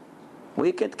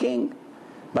 Wicked king.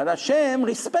 But Hashem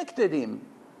respected him.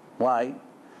 Why?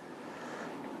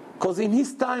 Because in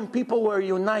his time people were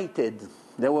united.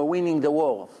 They were winning the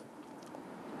war.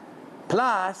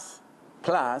 Plus,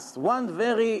 one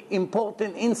very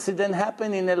important incident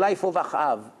happened in the life of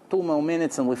Achav. 2 more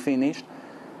minutes and we finished.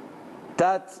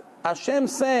 That Hashem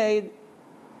said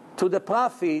to the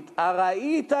prophet,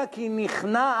 Araita ki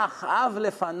nichna Achav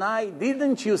lefanai.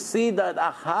 Didn't you see that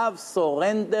Achav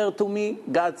surrendered to me?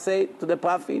 God said to the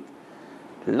prophet.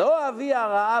 Lo avi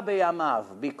hara'a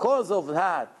beyamav. Because of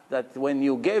that when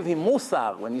you gave him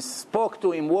musar, when you spoke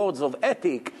to him words of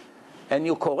ethic, and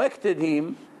you corrected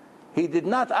him, he did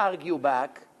not argue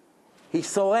back. He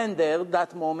surrendered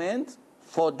that moment.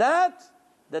 For that,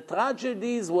 the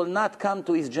tragedies will not come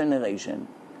to his generation.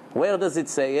 Where does it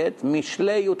say it?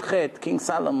 Mishlei Yudchet, King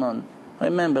Solomon.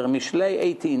 Remember, Mishlei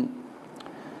 18.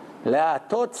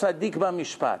 Le'atot tzadik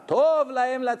b'mishpat. Tov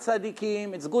lahem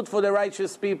latzadikim. It's good for the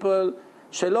righteous people.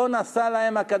 Shelo nasa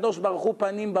lahem HaKadosh Baruch Hu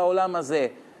panim ba'olam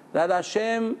hazeh. That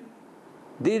Hashem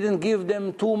didn't give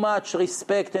them too much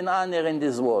respect and honor in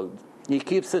this world. He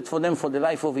keeps it for them for the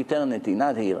life of eternity,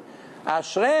 not here.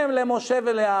 Ashrem leMoshe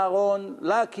veLeAaron,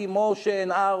 lucky Moshe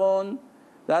and Aaron,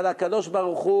 that HaKadosh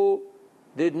Baruch Hu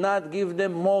did not give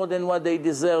them more than what they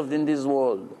deserved in this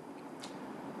world.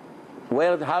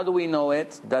 How do we know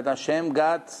it? That Hashem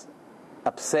got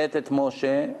upset at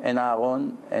Moshe and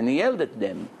Aaron, and he yelled at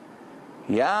them.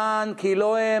 Yan ki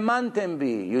lo e'emantem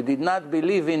bi. You did not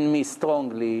believe in me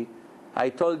strongly. I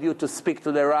told you to speak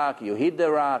to the rock. You hit the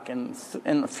rock, and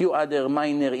a few other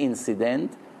minor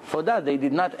incidents. For that, they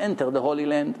did not enter the Holy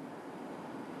Land.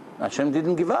 Hashem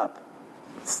didn't give up.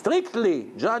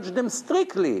 Strictly, judged them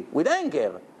strictly, with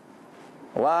anger.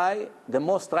 Why? The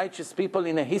most righteous people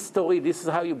in the history, this is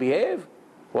how you behave?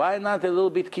 Why not a little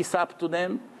bit kiss up to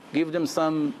them? Give them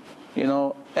some,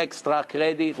 extra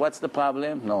credit? What's the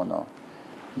problem? No.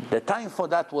 The time for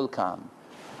that will come.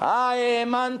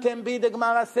 The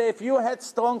Gemara says, if you had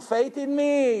strong faith in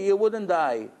me, you wouldn't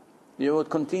die. You would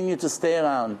continue to stay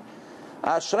around.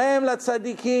 Ashrem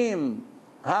latzadikim.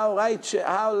 How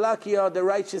lucky are the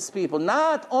righteous people.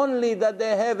 Not only that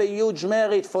they have a huge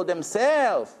merit for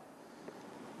themselves,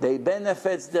 they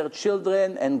benefit their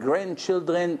children and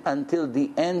grandchildren until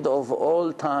the end of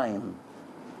all time.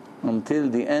 Until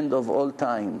the end of all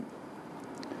time.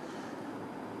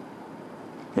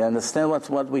 You understand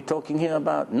what we're talking here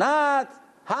about? Not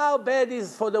how bad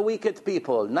is for the wicked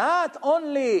people. Not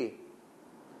only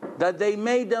that they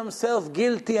made themselves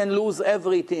guilty and lose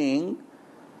everything,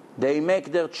 they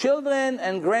make their children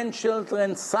and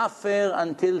grandchildren suffer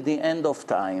until the end of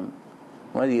time.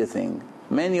 What do you think?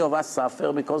 Many of us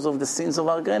suffer because of the sins of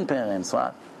our grandparents.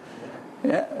 What?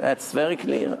 Yeah, that's very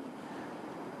clear.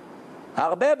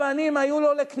 הרבה בנים היו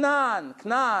לו לכנען.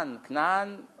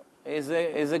 כנען is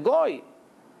a goy.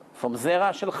 From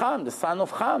Zerah Shel Ham, the son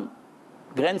of Ham,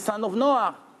 grandson of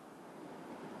Noah.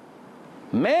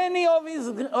 Many of his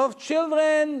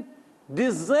children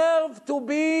deserve to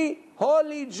be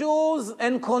holy Jews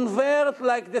and convert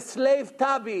like the slave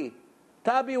Tabi.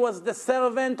 Tabi was the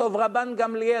servant of Rabban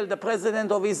Gamliel, the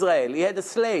president of Israel. He had a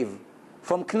slave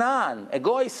from Canaan, a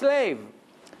goy slave.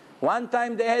 One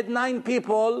time they had 9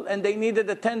 people and they needed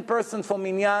a 10th person for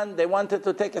minyan. They wanted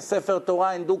to take a Sefer Torah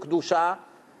and do Kedusha.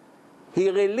 He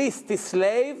released his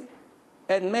slave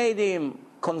and made him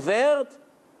convert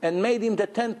and made him the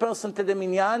 10th person to the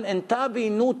minyan. And Tabi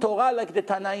knew Torah like the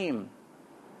Tanaim.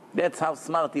 That's how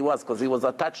smart he was, because he was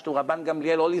attached to Rabban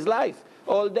Gamliel all his life.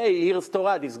 All day he hears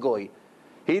Torah, this goy.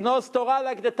 He knows Torah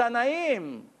like the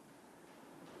Tanaim.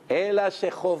 אלא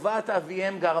שחובת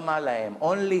אביהם גרמה להם.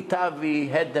 Only Tavi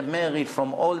had the merit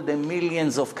from all the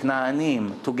millions of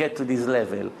Knaanim to get to this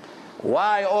level.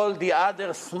 Why all the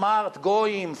other smart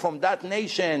goyim from that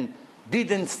nation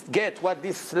didn't get what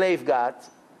this slave got?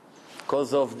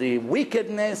 Because of the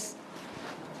wickedness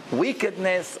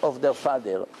of their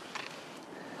father.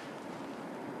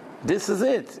 This is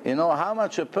it. You know how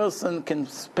much a person can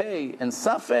pay and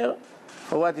suffer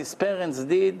for what his parents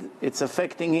did. It's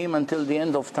affecting him until the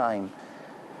end of time.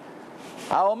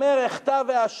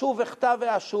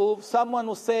 Someone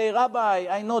will say, Rabbi,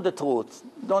 I know the truth.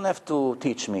 Don't have to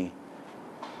teach me.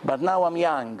 But now I'm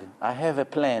young. I have a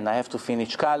plan. I have to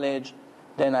finish college.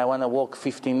 Then I want to work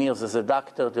 15 years as a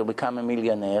doctor to become a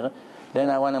millionaire. Then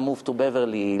I want to move to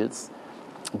Beverly Hills.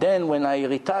 Then when I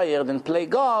retired and play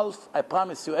golf, I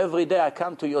promise you every day I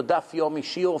come to your Daf Yomi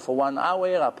Shiur for 1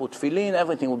 hour, I put tefillin,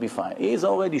 everything will be fine. He's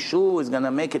already sure he's going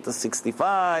to make it to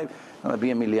 65, going to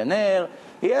be a millionaire.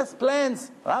 He has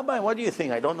plans. Rabbi, what do you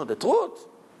think? I don't know the truth?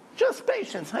 Just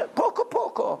patience.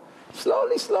 Poco.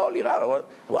 Slowly. Rabbi,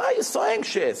 why are you so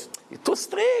anxious? You're too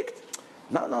strict.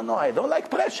 No, I don't like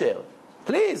pressure.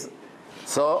 Please.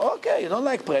 So, okay, you don't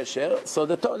like pressure. So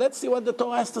let's see what the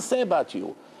Torah has to say about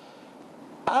you.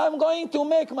 I'm going to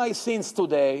make my sins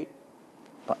today.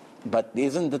 But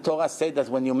isn't the Torah say that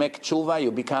when you make tshuva,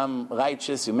 you become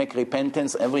righteous, you make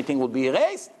repentance, everything will be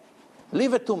erased?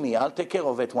 Leave it to me, I'll take care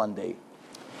of it one day.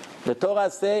 The Torah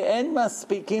say, אין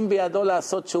מספיקים בידו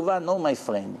לעשות tshuva. No, my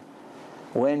friend.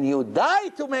 When you die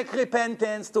to make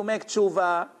repentance, to make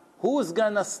tshuva, who's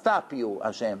gonna stop you,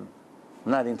 Hashem?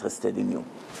 Not interested in you.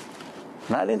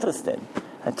 Not interested.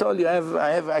 I told you,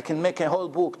 I can make a whole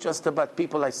book just about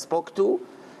people I spoke to,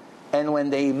 and when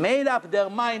they made up their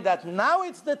mind that now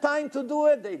it's the time to do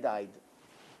it, they died.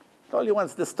 I told you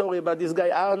once the story about this guy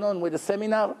Arnon with the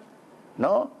seminar.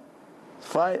 No?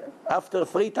 After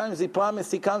 3 times he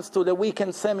promised he comes to the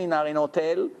weekend seminar in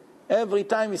hotel. Every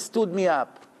time he stood me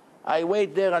up. I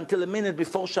wait there until a minute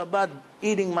before Shabbat,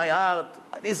 eating my heart.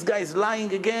 This guy is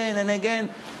lying again and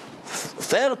again.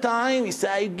 3rd time, he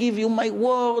said, I give you my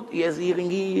word. He has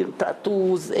earring here,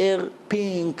 tattoos, hair,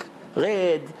 pink,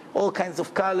 red, all kinds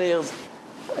of colors.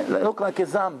 Look like a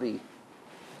zombie.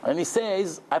 And he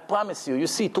says, I promise you, you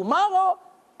see, tomorrow,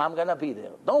 I'm going to be there.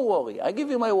 Don't worry, I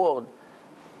give you my word.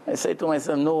 I say to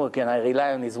myself, no, can I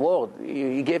rely on his word?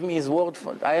 He gave me his word.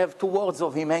 I have 2 words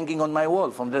of him hanging on my wall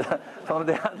from the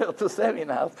other 2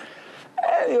 seminars.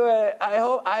 Anyway,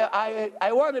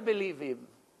 I want to believe him.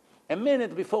 A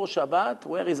minute before Shabbat,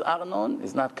 where is Arnon?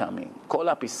 He's not coming. Call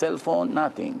up his cell phone,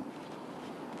 nothing.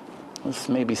 It's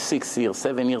maybe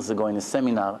 7 years ago in a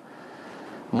seminar.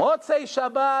 Motzei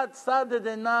Shabbat,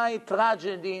 Saturday night,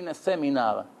 tragedy in a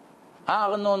seminar.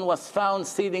 Arnon was found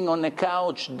sitting on a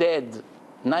couch, dead,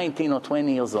 19 or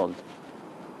 20 years old.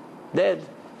 Dead,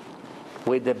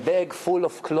 with a bag full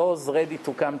of clothes ready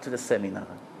to come to the seminar.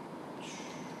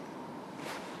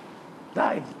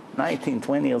 Died, 19,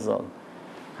 20 years old.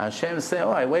 Hashem said,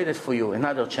 I waited for you,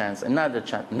 another chance.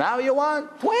 Now you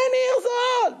want 20 years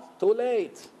old. Too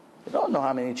late. You don't know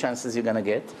how many chances you're going to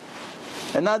get.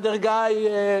 Another guy,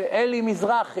 Eli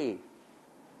Mizrahi,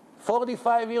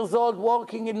 45 years old,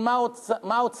 working in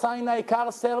Mount Sinai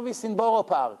car service in Borough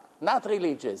Park. Not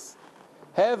religious.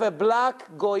 Have a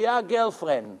black Goya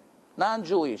girlfriend,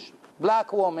 non-Jewish.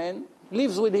 Black woman,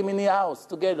 lives with him in the house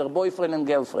together, boyfriend and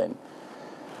girlfriend.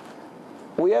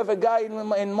 We have a guy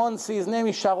in Monsey, his name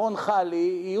is Sharon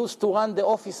Khali. He used to run the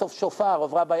office of Shofar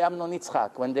of Rabbi Amnon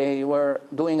Yitzchak when they were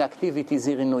doing activities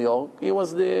here in New York. He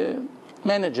was the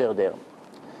manager there.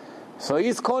 So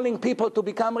he's calling people to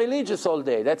become religious all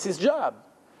day. That's his job.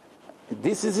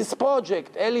 This is his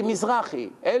project. Eli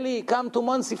Mizrahi. Eli, come to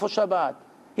Monsey for Shabbat.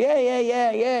 Yeah.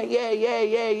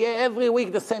 Every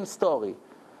week the same story.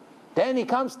 Then he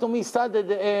comes to me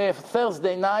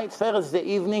Thursday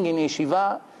evening in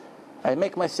Yeshiva. I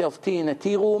make myself tea in a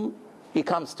tea room. He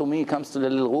comes to me, he comes to the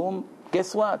little room.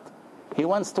 Guess what? He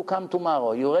wants to come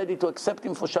tomorrow. You ready to accept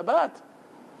him for Shabbat?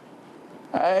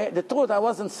 The truth, I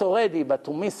wasn't so ready, but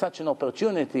to miss such an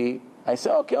opportunity, I say,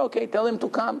 okay, tell him to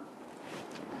come.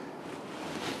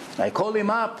 I call him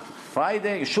up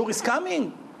Friday. You sure he's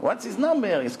coming? What's his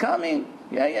number? He's coming.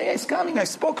 Yeah, he's coming. I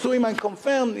spoke to him, I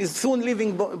confirmed. He's soon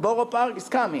leaving Borough Park. He's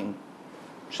coming.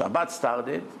 Shabbat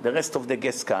started, the rest of the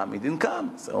guests come. He didn't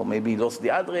come, so maybe he lost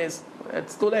the address.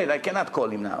 It's too late, I cannot call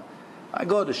him now. I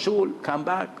go to shul, come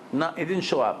back, no, he didn't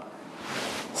show up.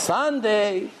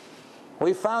 Sunday,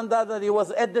 we found out that he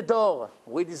was at the door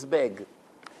with his bag.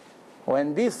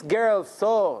 When this girl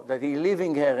saw that he's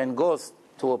leaving her and goes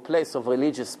to a place of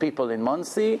religious people in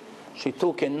Monsey, she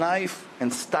took a knife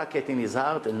and stuck it in his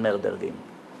heart and murdered him.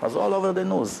 It was all over the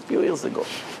news a few years ago.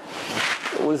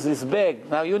 With this bag.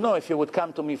 Now, you know, if you would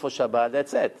come to me for Shabbat,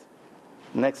 that's it.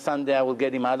 Next Sunday, I will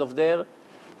get him out of there.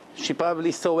 She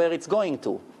probably saw where it's going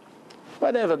to.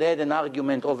 Whatever, they had an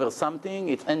argument over something,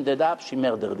 it ended up, she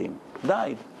murdered him.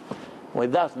 Died.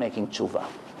 Without making tshuva.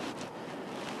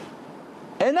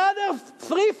 Another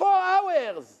 3-4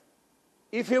 hours.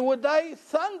 If he would die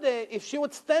Sunday, if she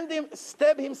would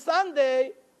stab him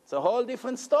Sunday, it's a whole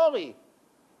different story.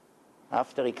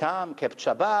 After he came, kept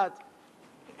Shabbat,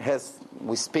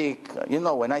 we speak, you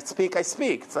know, when I speak, I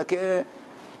speak. It's like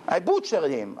I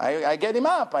butchered him. I get him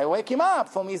up. I wake him up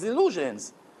from his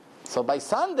illusions. So by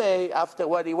Sunday, after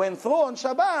what he went through on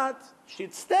Shabbat,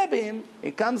 she'd stab him.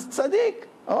 He comes tzaddik.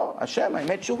 Oh, Hashem, I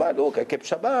made tshuva. Look, I kept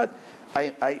Shabbat.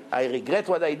 I regret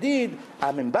what I did.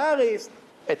 I'm embarrassed.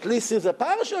 At least it's a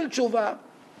partial tshuva.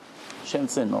 Hashem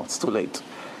said, no, it's too late.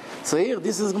 So here,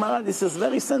 this is Gemara. This is a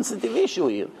very sensitive issue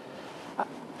here.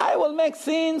 I will make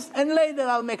sins, and later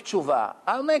I'll make tshuva.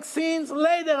 I'll make sins,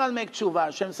 later I'll make tshuva.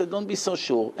 Hashem said, don't be so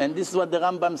sure. And this is what the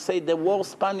Rambam said, the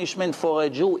worst punishment for a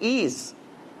Jew is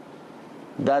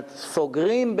that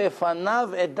סוגרים בפניו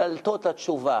את דלתות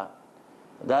התשובה.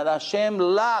 That Hashem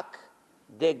lock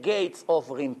the gates of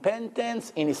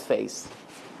repentance in his face.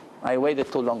 I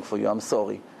waited too long for you, I'm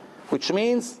sorry. Which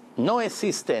means, no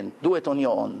assistant, do it on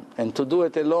your own. And to do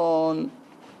it alone,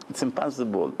 it's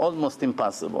impossible, almost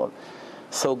impossible.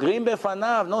 סוגרים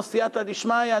בפניו, no siyata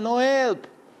dishmaya, no help.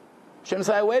 Hashem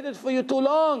said, I waited for you too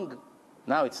long.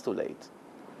 Now it's too late.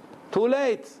 Too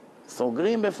late.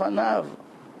 סוגרים בפניו.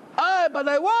 But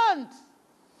I want.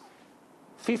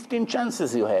 15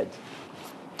 chances you had.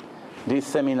 This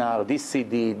seminar, this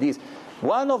CD, this.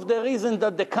 One of the reasons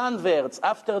that the converts,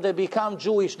 after they become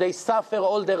Jewish, they suffer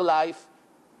all their life,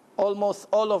 almost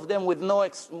all of them with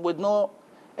no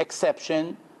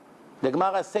exception. The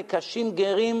Gemara says, Kashim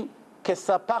gerim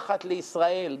kesapachat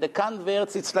liIsrael. The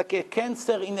converts, it's like a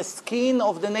cancer in the skin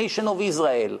of the nation of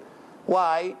Israel.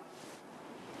 Why?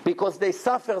 Because they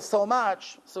suffer so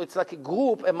much, so it's like a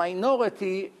group, a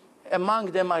minority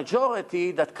among the majority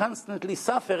that constantly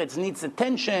suffer. It needs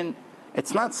attention.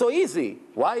 It's not so easy.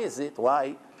 Why is it?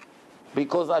 Why?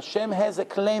 Because Hashem has a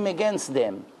claim against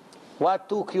them. What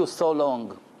took you so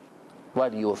long?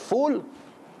 What, you a fool?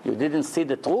 You didn't see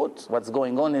the truth? What's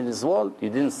going on in this world?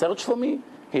 You didn't search for me?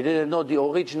 You didn't know the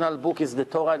original book is the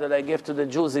Torah that I gave to the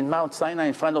Jews in Mount Sinai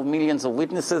in front of millions of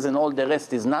witnesses, and all the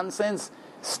rest is nonsense?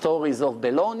 Stories of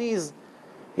balonies.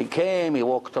 He came, he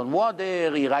walked on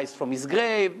water, he rise from his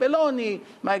grave. Baloney.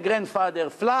 My grandfather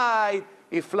fly.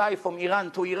 He fly from Iran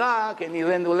to Iraq, and he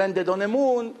landed on the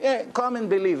moon. Yeah, come and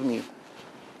believe me.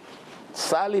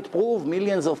 Solid proof.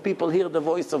 Millions of people hear the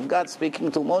voice of God speaking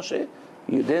to Moshe.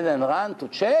 You didn't run to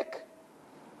check?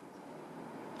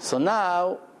 So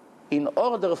now, in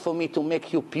order for me to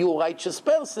make you pure, righteous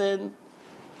person,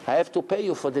 I have to pay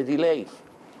you for the delay.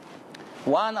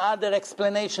 One other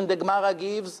explanation the Gemara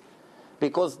gives,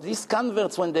 because these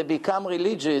converts, when they become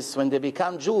religious, when they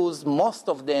become Jews, most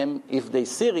of them, if they're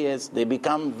serious, they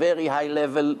become very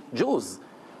high-level Jews.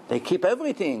 They keep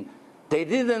everything. They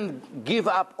didn't give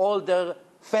up all their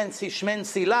fancy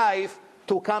schmancy life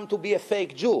to come to be a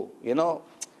fake Jew, you know.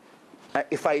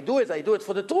 If I do it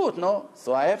for the truth, no?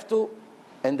 So I have to,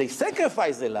 and they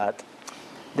sacrifice a lot.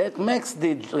 That makes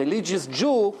the religious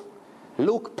Jew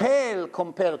look pale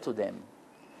compared to them.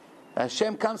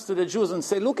 Hashem comes to the Jews and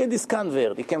says, look at this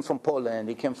convert. He came from Poland,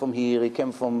 he came from here, he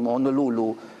came from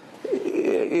Honolulu.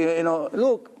 You know,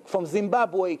 look, from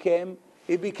Zimbabwe he came,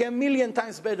 he became 1,000,000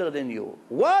 times better than you.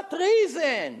 What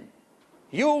reason?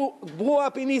 You grew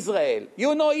up in Israel,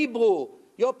 you know Hebrew,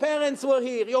 your parents were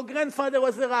here, your grandfather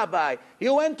was a rabbi,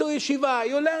 you went to yeshiva,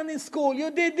 you learned in school,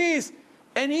 you did this.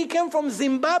 And he came from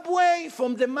Zimbabwe,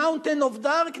 from the mountain of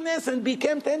darkness, and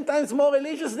became 10 times more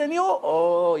religious than you?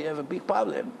 Oh, you have a big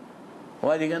problem.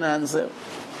 What are you going to answer?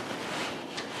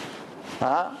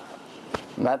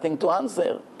 Nothing to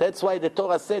answer. That's why the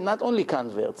Torah said not only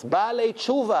converts, Baalei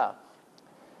Tshuva,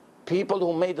 people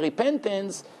who made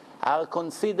repentance, are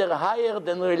considered higher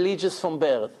than religious from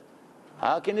birth.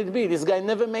 How can it be? This guy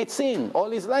never made sin.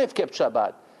 All his life kept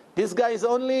Shabbat. This guy is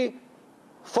only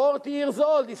 40 years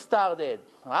old, he started.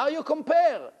 How you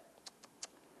compare?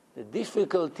 The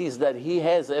difficulties that he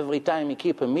has every time he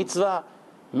keeps a mitzvah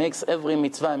makes every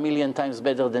mitzvah 1,000,000 times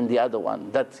better than the other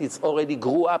one. That he's already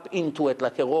grew up into it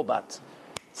like a robot.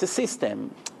 It's a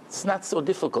system. It's not so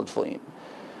difficult for him.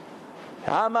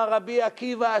 Amar Rabbi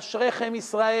Akiva, Ashrechem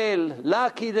Israel,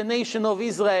 lucky the nation of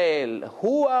Israel.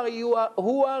 Who are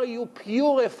you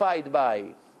purified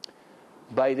by?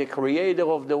 by the creator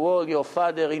of the world, your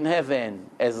Father in heaven,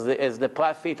 as the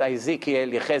prophet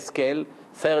Yechezkel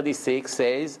 36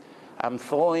 says, I'm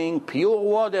throwing pure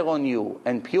water on you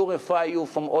and purify you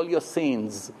from all your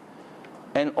sins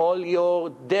and all your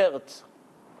dirt.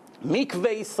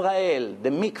 Mikveh Israel, the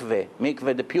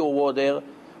mikveh, the pure water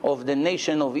of the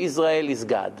nation of Israel is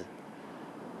God.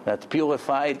 That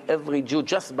purified every Jew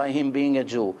just by him being a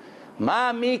Jew.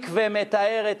 Ma mikveh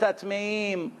metaer et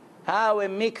atmeim. How a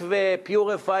mikveh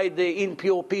purified the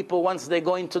impure people once they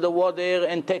go into the water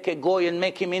and take a goy and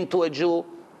make him into a Jew.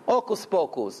 Hocus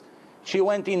pocus. She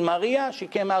went in Maria, she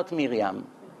came out Miriam.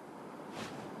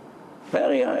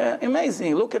 Very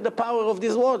amazing. Look at the power of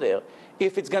this water.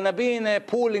 If it's going to be in a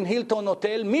pool in Hilton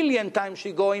Hotel, million times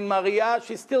she go in Maria,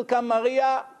 she still come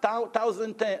Maria,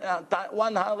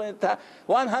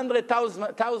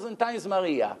 100,000 times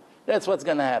Maria. That's what's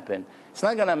going to happen. It's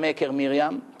not going to make her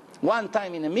Miriam. One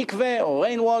time in a mikveh, or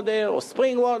rainwater, or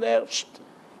spring water,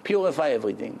 purify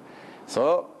everything.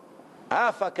 So,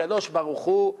 Af HaKadosh Baruch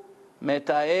Hu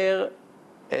metaer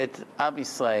et Am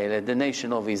Israel, at the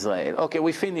nation of Israel. Okay,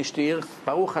 we finished here.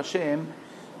 Baruch Hashem.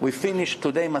 We finished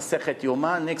today Masechet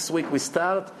Yoma. Next week we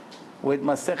start with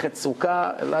Masechet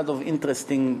Sukkah. A lot of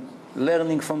interesting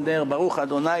learning from there. Baruch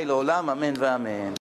Adonai Leolam. Amen ve'amen.